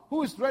plugged,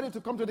 who is ready to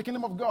come to the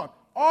kingdom of God.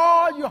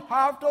 All you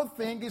have to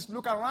think is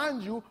look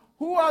around you.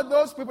 Who are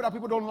those people that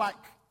people don't like?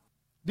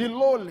 The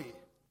lowly,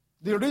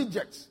 the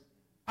rejects.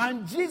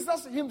 And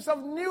Jesus himself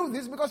knew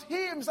this because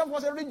he himself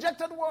was a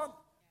rejected one.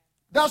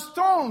 The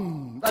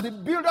stone that the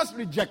builders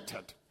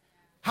rejected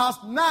has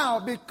now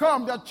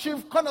become their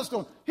chief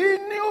cornerstone. He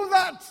knew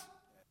that.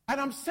 And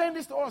I'm saying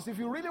this to us. If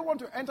you really want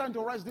to enter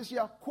into rest this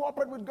year,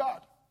 cooperate with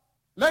God.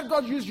 Let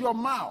God use your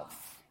mouth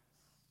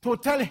to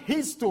tell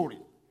his story.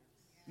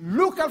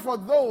 Look out for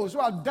those who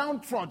are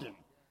downtrodden.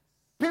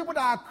 People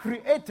that are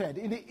created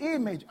in the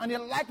image and the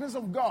likeness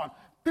of God.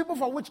 People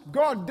for which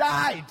God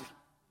died.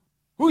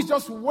 Who is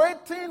just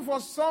waiting for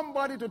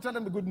somebody to tell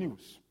them the good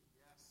news.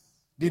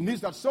 The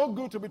news that's so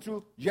good to be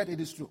true, yet it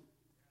is true.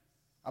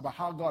 About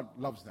how God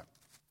loves them.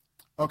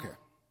 Okay.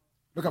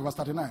 Look at verse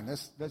 39.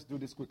 Let's do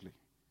this quickly.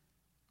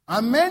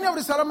 And many of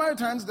the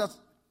Samaritans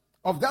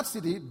of that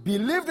city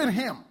believed in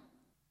him.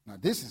 Now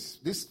this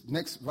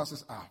next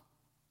verses are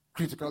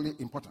critically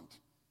important.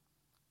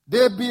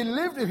 They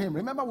believed in him.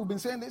 Remember we've been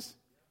saying this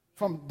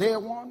from day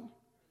one,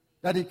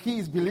 that the key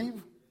is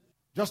believe.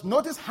 Just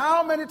notice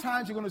how many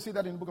times you're going to see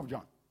that in the book of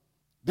John.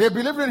 They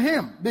believed in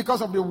him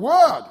because of the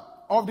word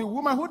of the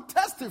woman who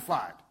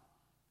testified.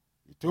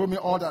 He told me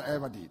all that I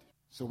ever did.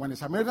 So when the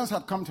Samaritans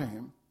had come to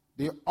him,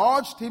 they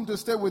urged him to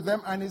stay with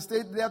them, and he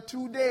stayed there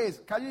 2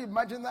 days. Can you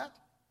imagine that?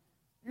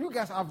 You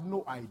guys have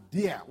no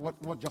idea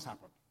what just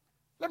happened.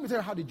 Let me tell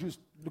you how the Jews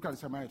look at the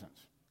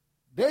Samaritans.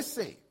 They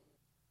say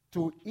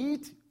to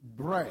eat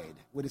bread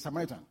with a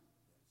Samaritan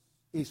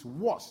is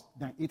worse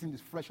than eating the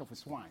flesh of a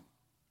swine.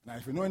 Now,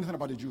 if you know anything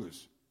about the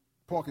Jews,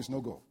 pork is no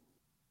go.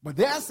 But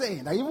they are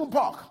saying that even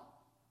pork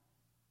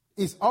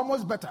is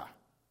almost better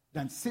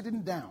than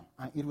sitting down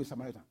and eat with a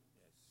Samaritan.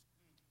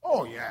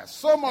 Oh, yes.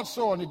 So much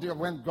so on the day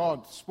when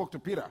God spoke to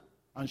Peter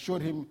and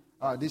showed him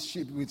this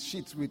sheet with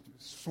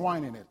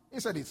swine in it. He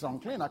said, it's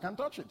unclean. I can't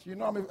touch it. You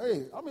know,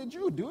 I'm a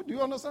Jew, dude. Do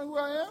you understand who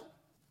I am?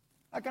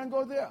 I can't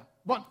go there.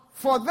 But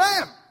for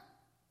them,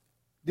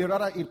 they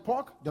rather eat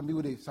pork than be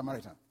with a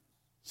Samaritan.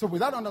 So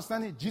with that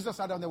understanding, Jesus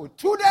sat down there with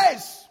 2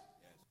 days.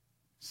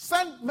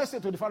 Send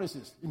message to the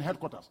Pharisees in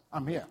headquarters.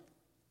 I'm here.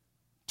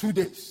 2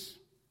 days.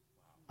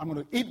 I'm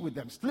going to eat with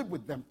them, sleep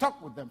with them,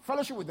 talk with them,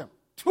 fellowship with them.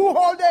 2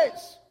 whole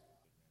days.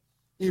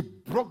 He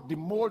broke the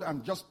mold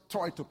and just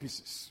tore it to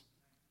pieces.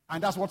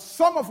 And that's what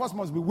some of us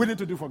must be willing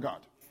to do for God.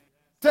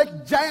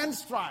 Take giant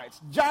strides,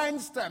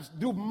 giant steps,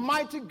 do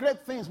mighty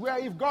great things where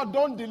if God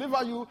don't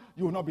deliver you,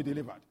 you will not be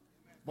delivered.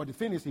 But the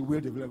thing is, he will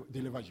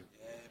deliver you.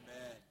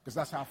 Because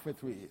that's how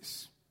faithful he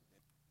is.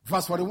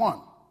 Verse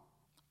 41.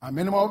 And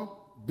many more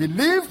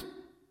believed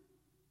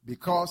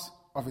because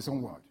of his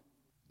own word.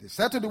 They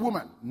said to the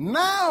woman,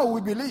 now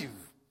we believe,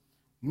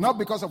 not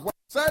because of what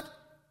he said,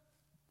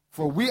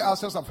 for we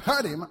ourselves have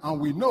heard him, and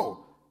we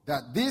know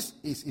that this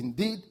is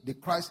indeed the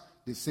Christ,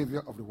 the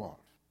Savior of the world.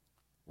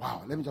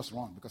 Wow, let me just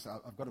run because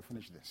I've got to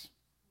finish this.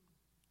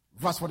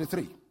 Verse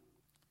 43.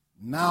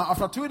 Now,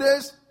 after 2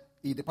 days,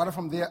 he departed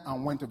from there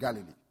and went to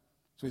Galilee.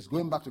 So he's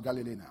going back to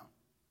Galilee now.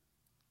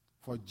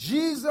 For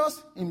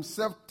Jesus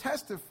himself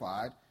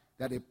testified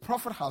that a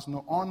prophet has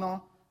no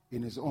honor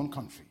in his own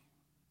country.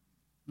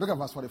 Look at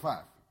verse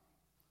 45.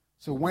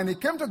 So when he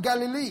came to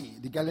Galilee,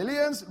 the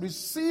Galileans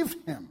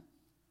received him,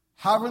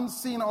 having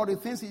seen all the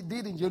things he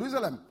did in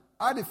Jerusalem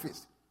at the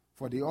feast,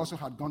 for they also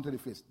had gone to the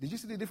feast. Did you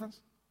see the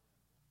difference?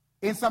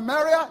 In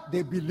Samaria,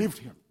 they believed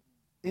him.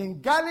 In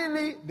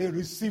Galilee, they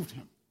received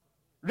him.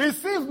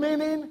 Received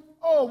meaning,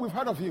 oh, we've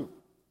heard of you.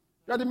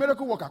 You are the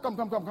miracle worker. Come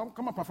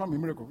and perform a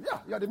miracle. Yeah,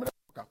 you are the miracle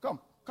worker.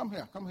 Come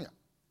here.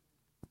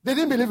 They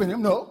didn't believe in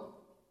him, no.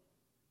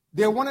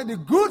 They wanted the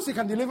goods he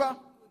can deliver,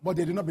 but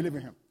they did not believe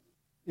in him.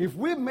 If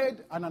we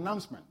made an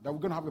announcement that we're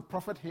going to have a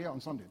prophet here on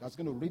Sunday that's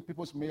going to read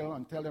people's mail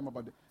and tell them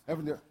about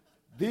everything,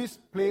 this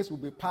place will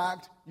be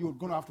packed. You're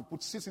going to have to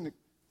put seats in the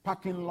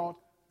parking lot.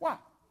 Why?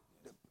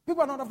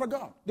 People are not after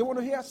God. They want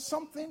to hear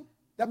something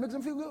that makes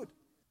them feel good.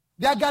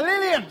 They are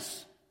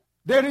Galileans.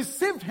 They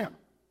received him.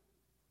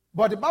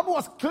 But the Bible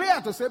was clear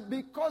to say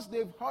because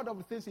they've heard of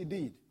the things he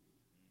did,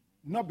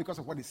 not because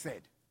of what he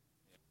said.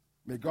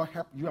 May God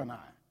help you and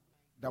I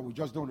that we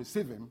just don't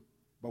receive him,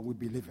 but we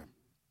believe him.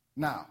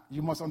 Now,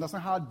 you must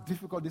understand how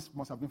difficult this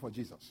must have been for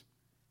Jesus.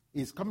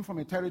 He's coming from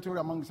a territory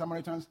among the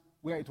Samaritans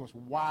where it was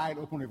wide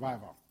open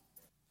revival.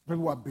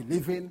 People were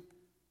believing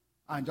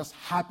and just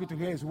happy to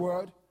hear his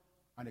word.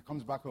 And he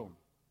comes back home.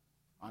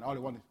 And all he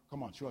wants is,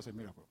 come on, show us a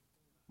miracle.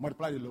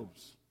 Multiply the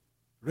loaves.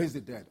 Raise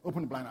the dead.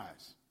 Open the blind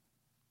eyes.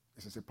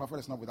 He says, a prophet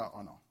is not without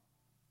honor.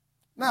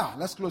 Now,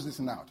 let's close this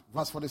out.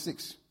 Verse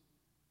 46.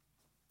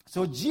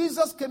 So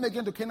Jesus came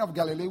again to Cana of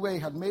Galilee, where he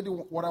had made the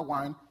water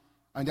wine.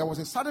 And there was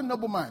a certain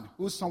nobleman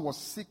whose son was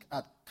sick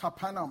at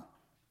Capernaum.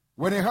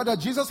 When he heard that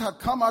Jesus had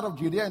come out of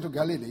Judea into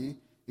Galilee,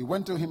 he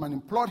went to him and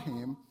implored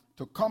him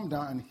to come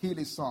down and heal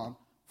his son,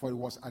 for he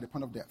was at the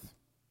point of death.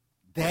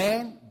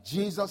 Then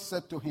Jesus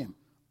said to him,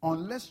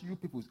 unless you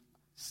people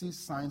see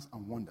signs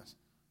and wonders,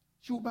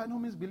 you will by no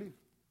means believe.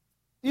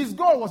 His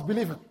goal was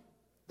believing.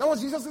 That was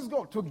Jesus'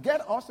 goal, to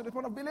get us to the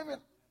point of believing.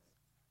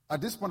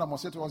 At this point, I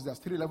must say to us, there's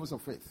 3 levels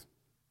of faith.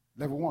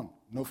 Level 1,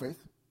 no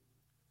faith.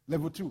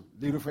 Level 2,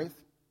 little faith.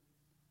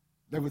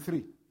 Level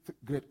 3,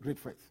 great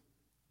faith.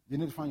 You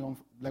need to find your own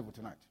level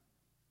tonight.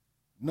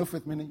 No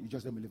faith meaning you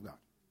just don't believe God.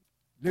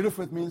 Little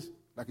faith means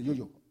like a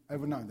yo-yo.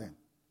 Every now and then,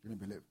 you don't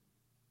believe.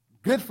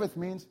 Great faith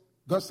means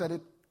God said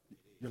it,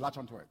 you latch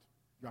onto it.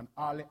 You're an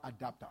early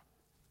adapter.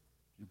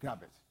 You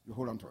grab it. You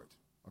hold onto it.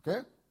 Okay?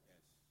 Yes.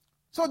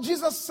 So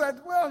Jesus said,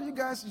 well, you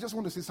guys, you just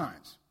want to see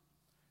signs.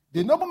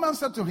 The nobleman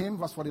said to him,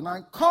 verse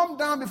 49, come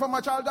down before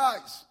my child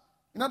dies.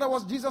 In other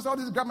words, Jesus, all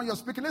this grammar you're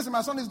speaking, listen,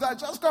 my son is died.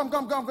 Just come.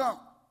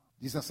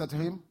 Jesus said to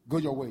him, go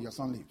your way, your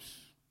son lives.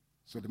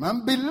 So the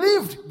man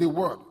believed the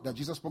word that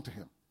Jesus spoke to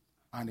him,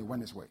 and he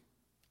went his way.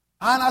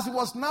 And as he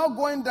was now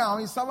going down,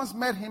 his servants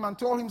met him and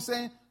told him,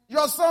 saying,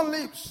 your son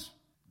lives.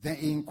 Then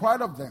he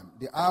inquired of them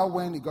the hour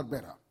when he got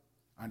better.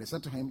 And they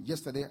said to him,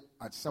 yesterday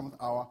at 7th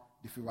hour,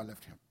 the fever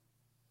left him.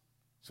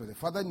 So the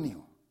father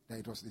knew that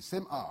it was the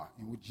same hour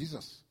in which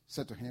Jesus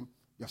said to him,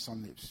 your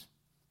son lives.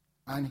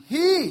 And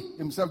he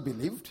himself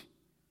believed,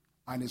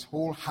 and his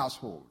whole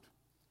household.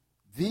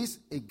 This,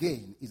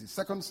 again, is the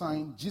second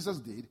sign Jesus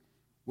did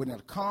when he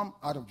had come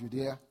out of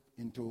Judea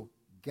into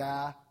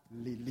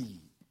Galilee.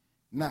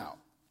 Now,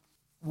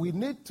 we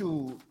need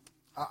to,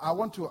 I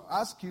want to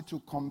ask you to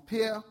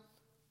compare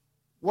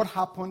what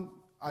happened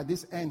at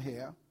this end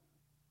here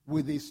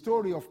with the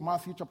story of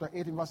Matthew chapter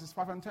 18, verses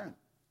 5 and 10.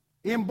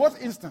 In both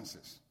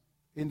instances,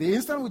 In the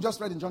instant we just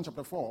read in John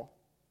chapter 4,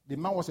 the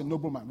man was a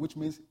nobleman, which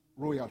means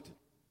royalty.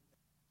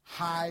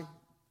 High,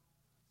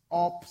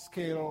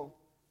 upscale,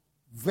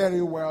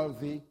 very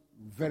wealthy,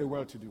 very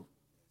well-to-do.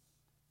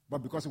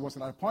 But because he was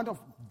at a point of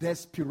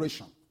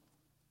desperation,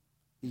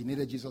 he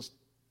needed Jesus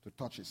to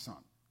touch his son.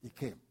 He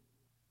came.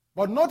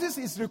 But notice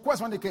his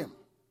request when he came.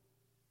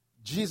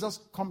 Jesus,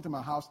 come to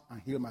my house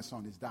and heal my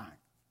son. He's dying.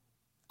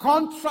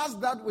 Contrast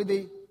that with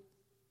the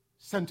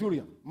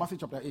centurion, Matthew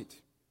chapter 8.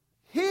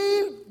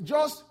 He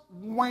just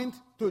went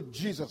to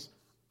Jesus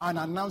and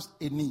announced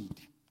a need.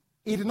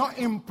 He did not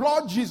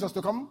implore Jesus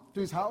to come to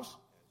his house.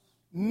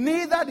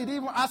 Neither did he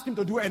even ask him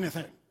to do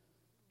anything.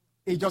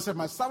 He just said,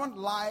 my servant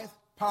lieth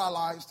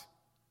paralyzed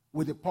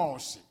with a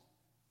palsy.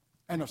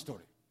 End of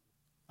story.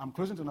 I'm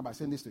closing tonight by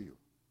saying this to you.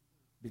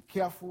 Be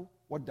careful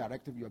what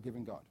directive you are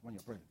giving God when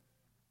you're praying.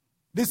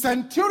 The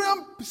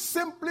centurion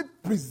simply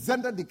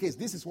presented the case.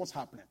 This is what's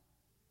happening.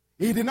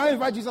 He did not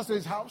invite Jesus to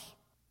his house.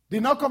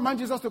 Did not command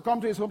Jesus to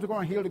come to his home to come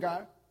and heal the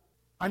guy.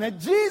 And then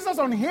Jesus,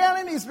 on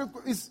hearing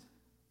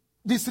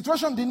the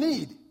situation, the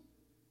need,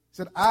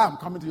 said, I am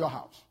coming to your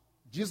house.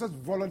 Jesus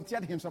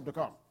volunteered himself to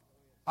come.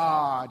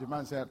 The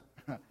man said,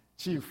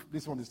 Chief,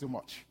 this one is too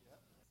much.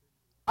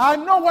 I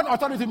know what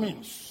authority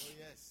means.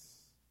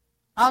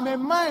 I'm a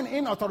man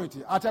in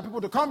authority. I tell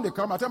people to come, they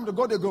come. I tell them to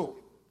go, they go.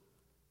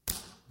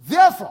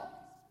 Therefore,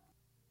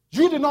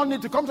 you do not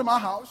need to come to my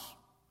house.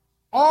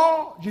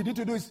 All you need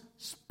to do is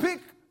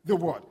speak the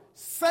word.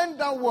 Send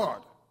that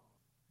word.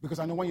 Because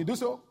I know when you do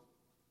so,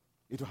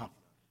 it will happen.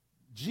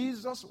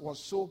 Jesus was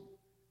so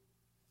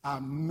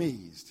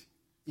amazed.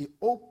 He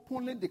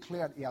openly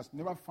declared he has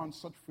never found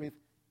such faith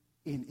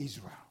in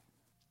Israel.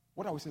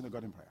 What are we saying to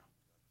God in prayer?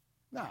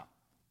 Now,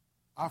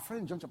 our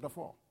friend John chapter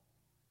 4,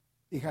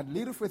 he had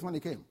little faith when he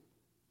came.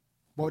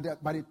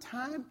 But by the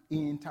time he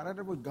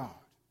interacted with God,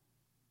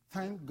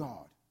 thank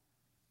God,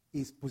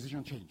 his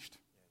position changed.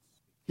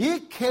 He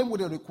came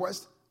with a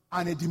request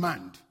and a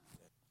demand.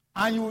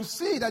 And you will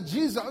see that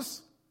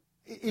Jesus,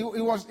 he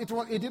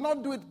did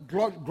not do it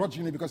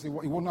grudgingly because he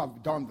wouldn't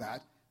have done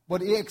that.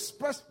 But he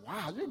expressed,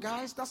 wow, you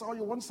guys, that's all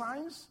you want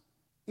signs?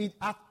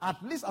 At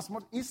least as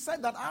much, he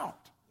said that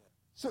out.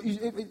 So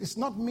it's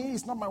not me,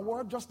 it's not my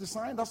word, just the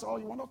sign, that's all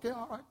you want? Okay,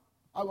 all right,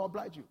 I will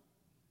oblige you.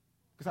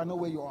 Because I know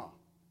where you are.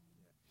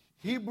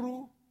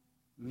 Hebrew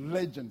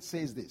legend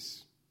says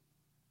this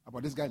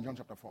about this guy in John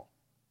chapter 4.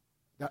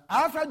 That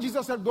after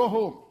Jesus said, go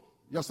home,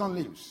 your son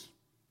lives.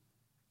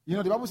 You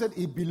know, the Bible said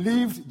he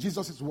believed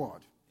Jesus'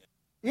 word.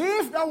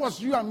 If that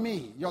was you and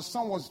me, your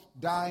son was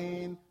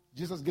dying,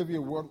 Jesus gave you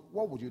a word,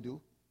 what would you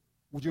do?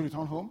 Would you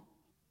return home?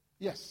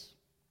 Yes.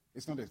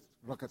 It's not a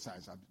rocket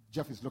science.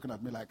 Jeff is looking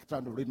at me like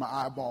trying to read my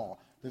eyeball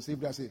to see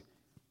if I say,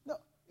 no.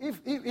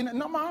 If in a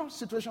normal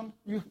situation,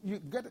 you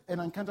get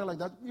an encounter like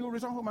that, you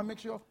return home and make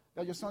sure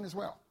that your son is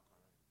well.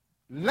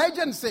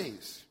 Legend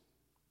says,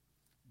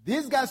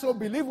 this guy so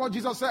believed what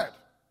Jesus said,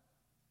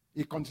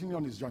 he continued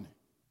on his journey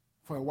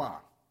for a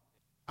while.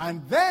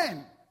 And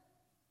then,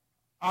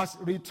 as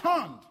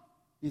returned,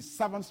 his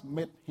servants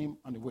met him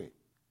on the way.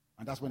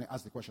 And that's when he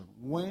asked the question,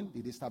 when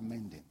did he start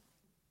mending?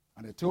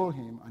 And they told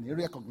him, and he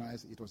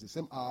recognized it was the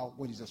same hour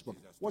when Jesus spoke.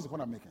 What's the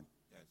point I'm making?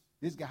 Yes.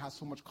 This guy has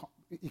so much,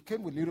 he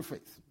came with little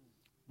faith.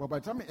 But by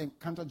the time he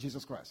encountered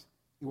Jesus Christ,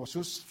 he was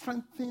so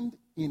strengthened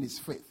in his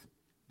faith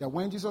that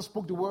when Jesus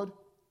spoke the word,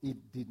 he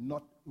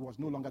was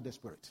no longer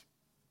desperate.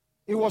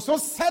 He was so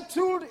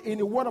settled in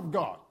the word of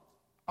God.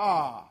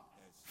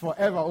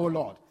 Forever, O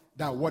Lord,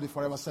 that word is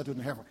forever settled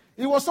in heaven.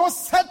 He was so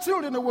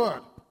settled in the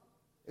word.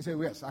 He said,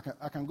 yes,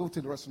 I can go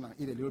to the restaurant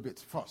and eat a little bit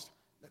first.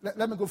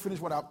 Let me go finish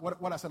what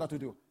I set out to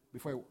do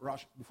before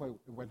he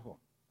went home.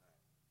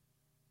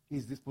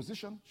 His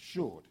disposition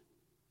showed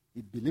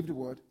he believed the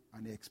word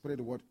and he expected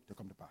the word to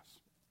come to pass.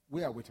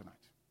 Where are we tonight?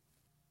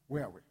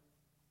 Where are we?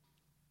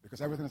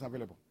 Because everything is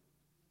available.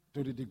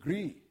 To the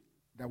degree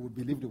that we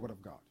believe the word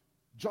of God.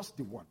 Just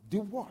the word. The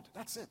word.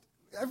 That's it.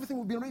 Everything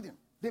we've been reading.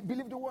 They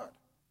believe the word.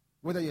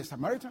 Whether you're a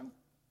Samaritan,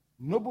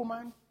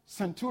 nobleman,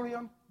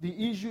 centurion,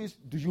 the issue is,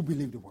 do you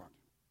believe the word?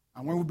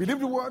 And when we believe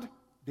the word,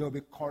 there will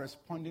be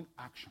corresponding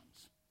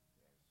actions.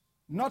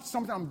 Not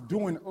something I'm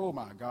doing, oh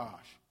my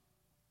gosh.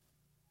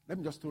 Let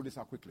me just throw this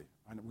out quickly.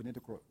 And we need to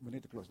close.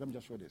 Let me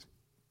just show this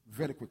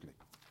very quickly.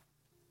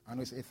 I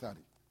know it's 8:30.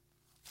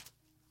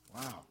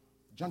 Wow.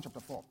 John chapter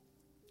 4.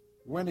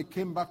 When he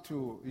came back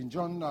in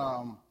John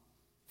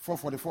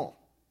 4:44.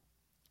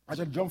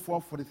 Actually, John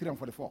 4:43 and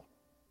 44.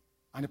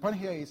 And the point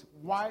here is,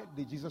 why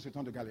did Jesus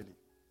return to Galilee?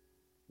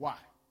 Why?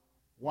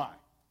 Why?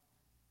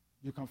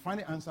 You can find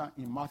the answer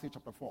in Matthew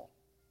chapter 4,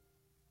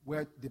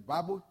 where the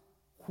Bible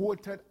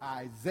quoted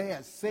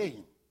Isaiah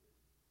saying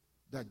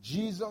that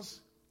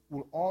Jesus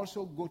will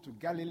also go to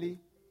Galilee,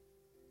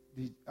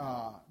 the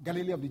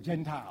Galilee of the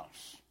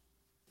Gentiles.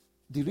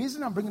 The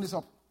reason I'm bringing this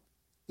up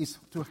is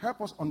to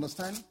help us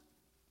understand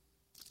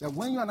that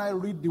when you and I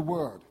read the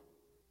word,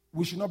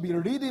 we should not be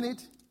reading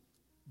it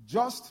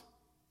just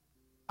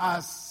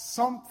as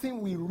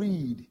something we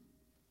read.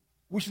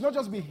 We should not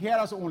just be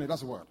hearers only.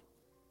 That's the word.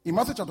 In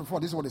Matthew chapter 4,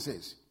 this is what it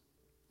says.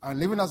 And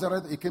leaving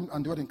Nazareth, he came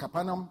and dwelt in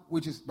Capernaum,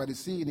 which is by the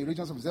sea, in the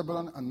regions of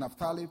Zebulun and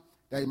Naphtali,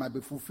 that it might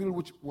be fulfilled,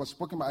 which was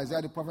spoken by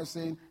Isaiah the prophet,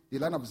 saying, the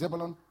land of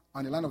Zebulun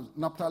and the land of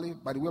Naphtali,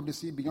 by the way of the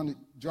sea, beyond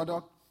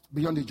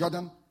the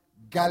Jordan,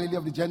 Galilee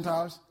of the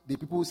Gentiles, the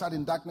people who sat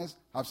in darkness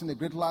have seen a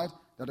great light.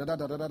 So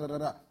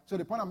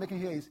the point I'm making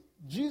here is,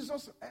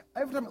 Jesus,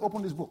 every time he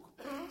opened this book,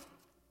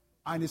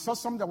 and he saw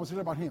something that was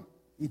written about him,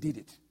 he did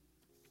it.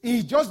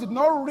 He just did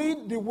not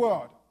read the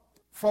word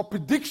for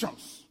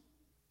predictions.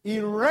 He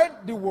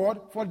read the word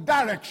for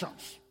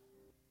directions.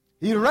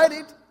 He read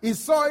it, he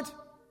saw it.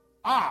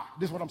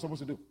 This is what I'm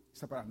supposed to do. He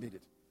stepped out and did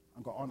it,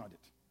 and God honored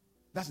it.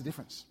 That's the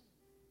difference.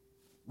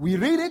 We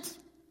read it,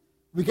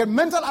 we get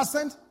mental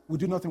assent, we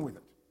do nothing with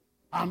it.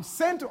 I'm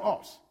saying to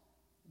us,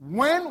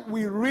 when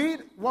we read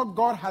what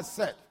God has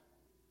said,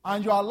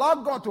 and you allow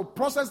God to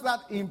process that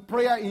in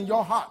prayer in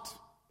your heart,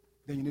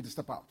 then you need to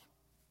step out.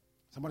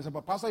 Somebody said,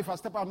 but Pastor, if I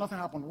step out, nothing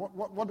happens.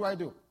 What do I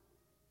do?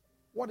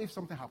 What if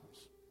something happens?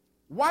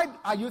 Why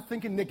are you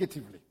thinking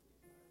negatively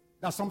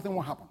that something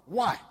will happen?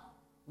 Why?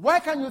 Why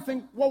can't you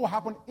think what will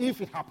happen if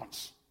it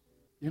happens?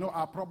 You know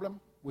our problem?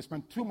 We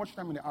spend too much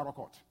time in the outer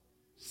court.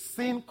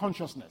 Sin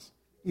consciousness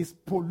is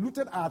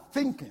polluted our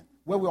thinking,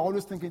 where we're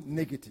always thinking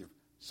negative.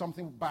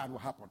 Something bad will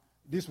happen.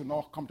 This will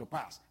not come to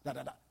pass.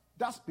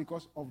 That's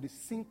because of the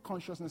sin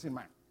consciousness in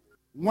mind.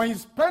 When you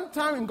spend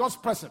time in God's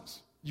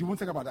presence, you won't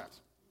think about that.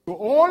 You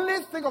only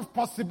think of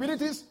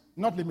possibilities,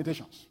 not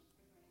limitations.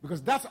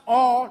 Because that's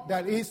all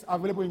that is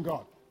available in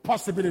God.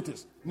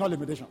 Possibilities, not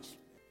limitations.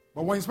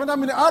 But when you spend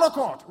time in the outer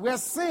court, where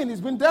sin is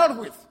being dealt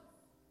with,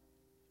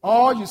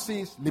 all you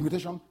see is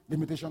limitation,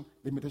 limitation,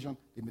 limitation,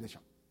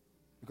 limitation.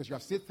 Because you are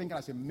still thinking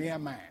as a mere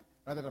man,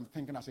 rather than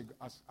thinking as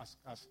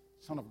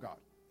son of God.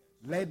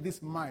 Let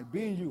this mind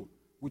be in you,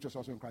 which was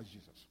also in Christ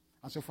Jesus.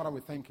 And so, Father,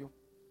 we thank you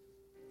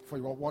for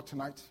your word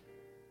tonight.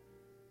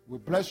 We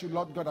bless you,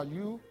 Lord God, that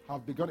you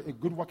have begun a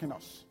good work in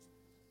us.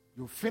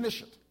 You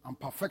finish it and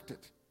perfect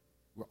it.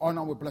 We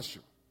honor and we bless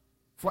you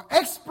for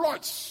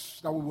exploits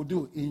that we will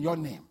do in your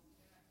name.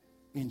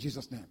 In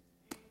Jesus' name.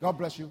 God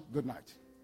bless you. Good night.